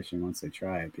kayak fishing once they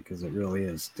try it, because it really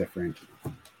is different.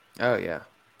 Oh yeah,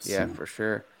 yeah, for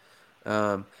sure.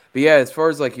 But yeah, as far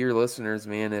as like your listeners,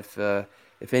 man, if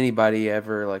anybody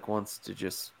ever like wants to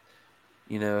just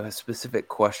a specific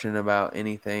question about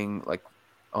anything like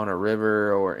on a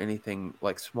river or anything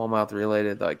like smallmouth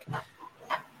related, like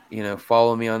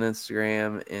follow me on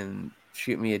Instagram and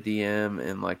shoot me a DM,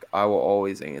 and like I will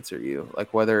always answer you,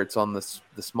 like whether it's on the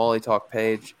Smallie Talk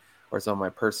page or it's on my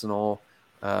personal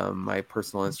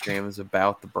Instagram is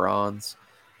about the bronze.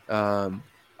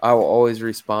 I will always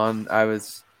respond.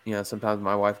 Sometimes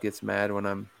my wife gets mad when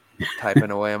I'm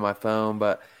typing away on my phone,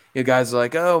 but you guys are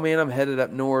like, oh man, I'm headed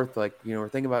up north. Like, we're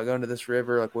thinking about going to this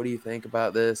river. Like, what do you think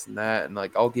about this and that? And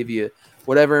like, I'll give you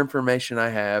whatever information I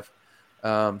have.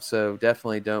 So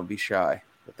definitely don't be shy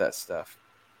with that stuff.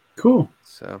 Cool.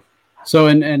 So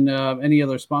and any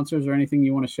other sponsors or anything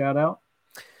you want to shout out?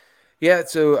 Yeah,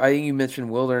 so I think you mentioned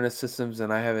Wilderness Systems,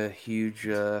 and I have a huge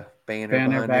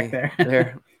banner back me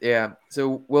there. Yeah,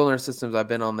 so Wilderness Systems, I've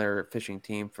been on their fishing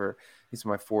team for this is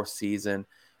my 4th season,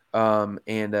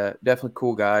 and definitely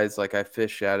cool guys. Like I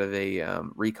fish out of a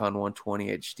Recon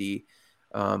 120 HD.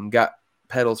 Got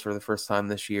pedals for the first time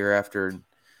this year after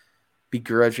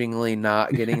begrudgingly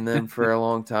not getting them for a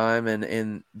long time,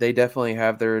 and they definitely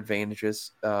have their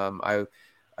advantages. I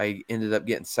ended up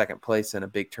getting 2nd place in a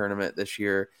big tournament this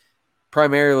year,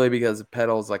 primarily because of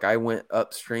pedals. Like I went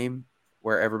upstream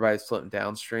where everybody's floating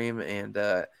downstream, and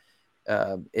it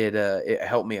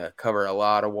helped me cover a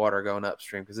lot of water going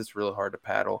upstream because it's really hard to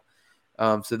paddle.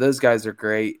 So those guys are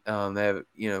great. They have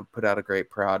put out a great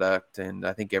product, and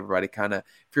I think everybody kind of,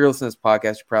 if you're listening to this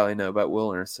podcast, you probably know about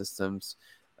Wilderness Systems.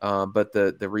 But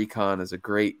the Recon is a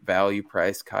great value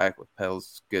price kayak with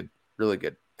pedals. Good, really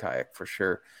good kayak for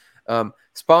sure.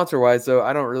 Sponsor wise though,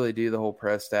 I don't really do the whole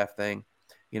pro staff thing.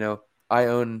 I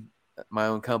own my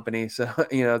own company, so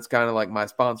it's kind of like my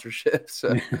sponsorship.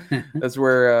 So that's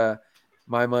where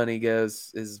my money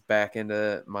goes, is back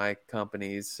into my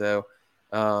companies. So,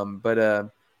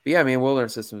 but yeah, I mean,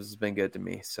 Wilderness Systems has been good to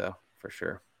me, so for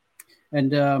sure.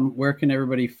 And where can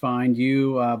everybody find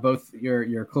you? Both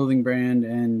your clothing brand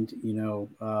and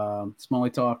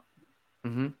Smallie Talk.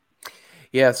 Mm-hmm.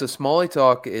 Yeah, so Smallie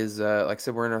Talk is like I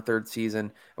said, we're in our 3rd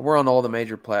season, and we're on all the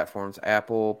major platforms: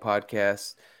 Apple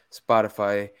Podcasts,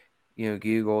 Spotify,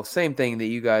 Google. Same thing that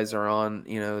you guys are on.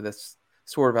 That's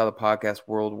sort of how the podcast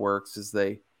world works: is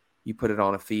you put it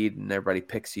on a feed and everybody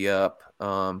picks you up.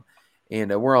 And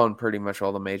we're on pretty much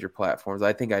all the major platforms.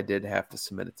 I think I did have to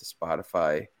submit it to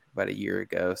Spotify about a year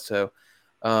ago. So,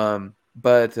 yeah,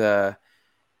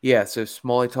 so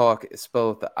Smallie Talk is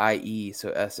spelled with the IE,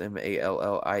 so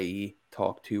SMALLIE,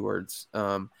 talk 2 words.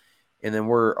 And then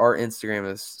our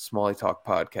Instagram is Smallie Talk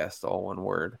Podcast, all one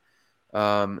word.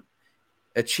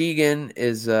 Achigan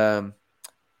is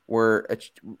we're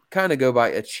kind of go by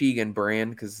Achigan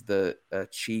brand because the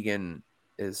Achigan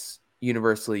is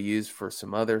universally used for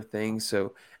some other things.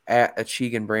 So at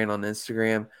Achigan brand on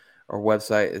Instagram, our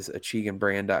website is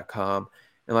achiganbrand.com.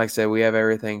 And like I said, we have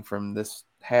everything from this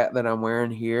hat that I'm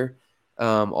wearing here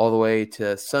all the way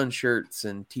to sun shirts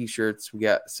and t-shirts. We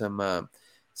got some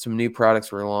new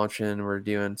products we're launching. We're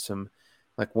doing some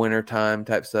like wintertime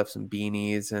type stuff, some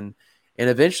beanies, and And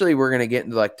eventually we're going to get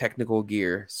into like technical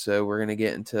gear. So we're going to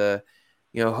get into,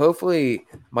 hopefully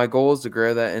my goal is to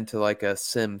grow that into like a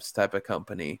Sims type of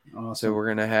company. Awesome. So we're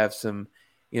going to have some,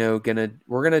 we're going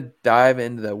to dive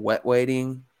into the wet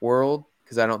wading world,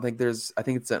 because I think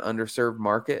it's an underserved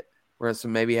market. We're going to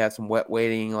maybe have some wet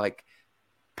wading, like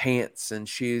pants and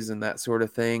shoes and that sort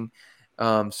of thing.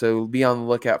 So be on the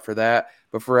lookout for that.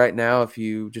 But for right now, if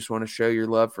you just want to show your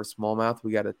love for smallmouth,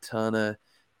 we got a ton of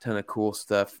cool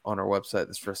stuff on our website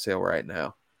that's for sale right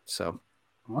now. So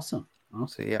awesome.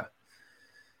 So yeah.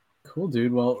 Cool,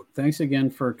 dude. Well, thanks again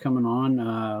for coming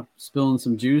on, spilling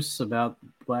some juice about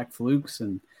black flukes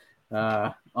and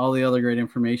all the other great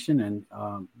information. And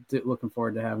looking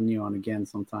forward to having you on again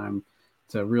sometime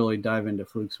to really dive into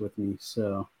flukes with me.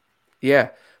 So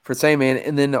yeah, for same, man.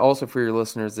 And then also for your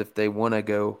listeners, if they want to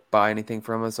go buy anything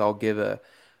from us, I'll give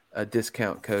a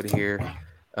discount code here.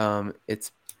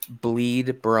 It's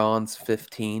Bleed Bronze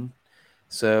 15.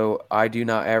 So I do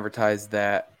not advertise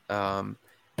that.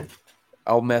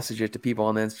 I'll message it to people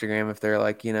on Instagram if they're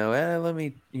like, let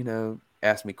me,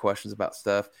 ask me questions about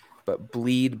stuff. But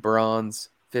Bleed Bronze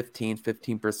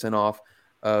 15% off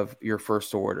of your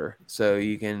first order. So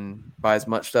you can buy as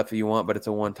much stuff as you want, but it's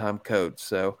a one-time code.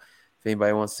 So if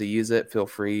anybody wants to use it, feel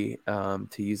free to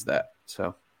use that.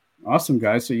 So awesome,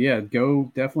 guys. So yeah,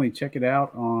 go definitely check it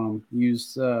out.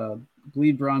 Use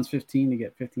Bleed Bronze 15 to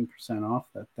get 15% off.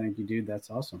 Thank you, dude. That's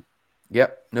awesome.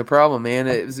 Yep, no problem, man.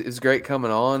 It was great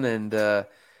coming on, and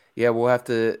yeah, I'll have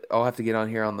to get on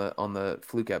here on the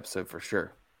fluke episode for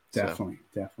sure. Definitely.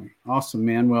 Awesome,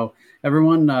 man. Well,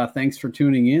 everyone, thanks for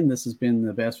tuning in. This has been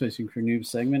the Bass Fishing for Noobs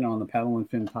segment on the Paddle and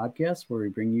Fin podcast, where we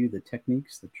bring you the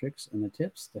techniques, the tricks, and the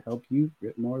tips to help you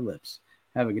rip more lips.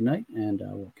 Have a good night, and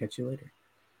we'll catch you later.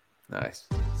 Nice.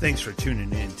 Thanks for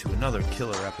tuning in to another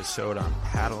killer episode on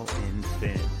Paddle and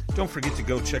Fin. Don't forget to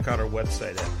go check out our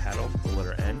website at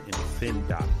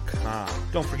paddle_and_fin.com.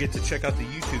 Don't forget to check out the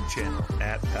YouTube channel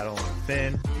at Paddle and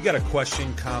Fin. If you got a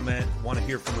question, comment, want to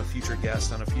hear from a future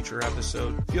guest on a future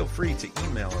episode, feel free to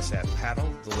email us at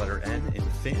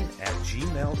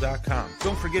paddle_and_fin@gmail.com.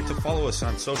 Don't forget to follow us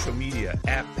on social media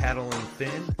at Paddle and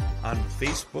Fin on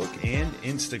Facebook and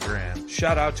Instagram.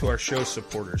 Shout out to our show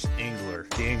supporters, Angler.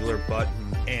 The Angler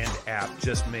button and app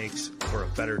just makes for a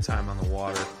better time on the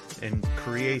water and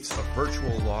creates a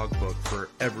virtual logbook for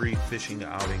every fishing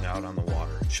outing out on the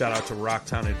water. Shout out to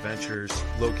Rocktown Adventures,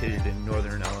 located in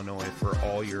Northern Illinois, for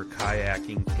all your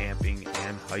kayaking, camping,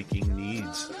 and hiking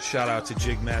needs. Shout out to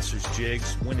Jigmasters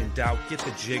Jigs. When in doubt, get the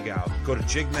jig out. Go to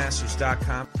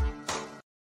jigmasters.com.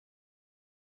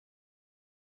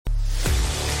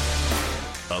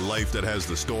 A life that has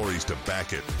the stories to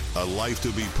back it. A life to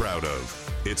be proud of.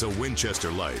 It's a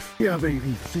Winchester life. Yeah,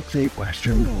 baby. 6'8"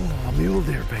 Western. Oh, mule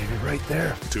deer, baby, right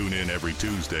there. Tune in every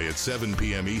Tuesday at 7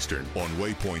 p.m. Eastern on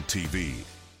Waypoint TV.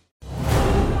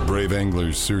 Brave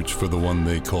anglers search for the one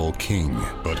they call king,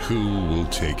 but who will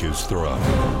take his throne?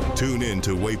 Tune in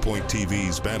to Waypoint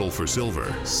TV's Battle for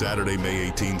Silver, Saturday, May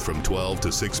 18th from 12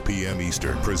 to 6 p.m.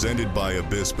 Eastern. Presented by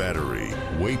Abyss Battery.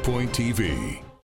 Waypoint TV.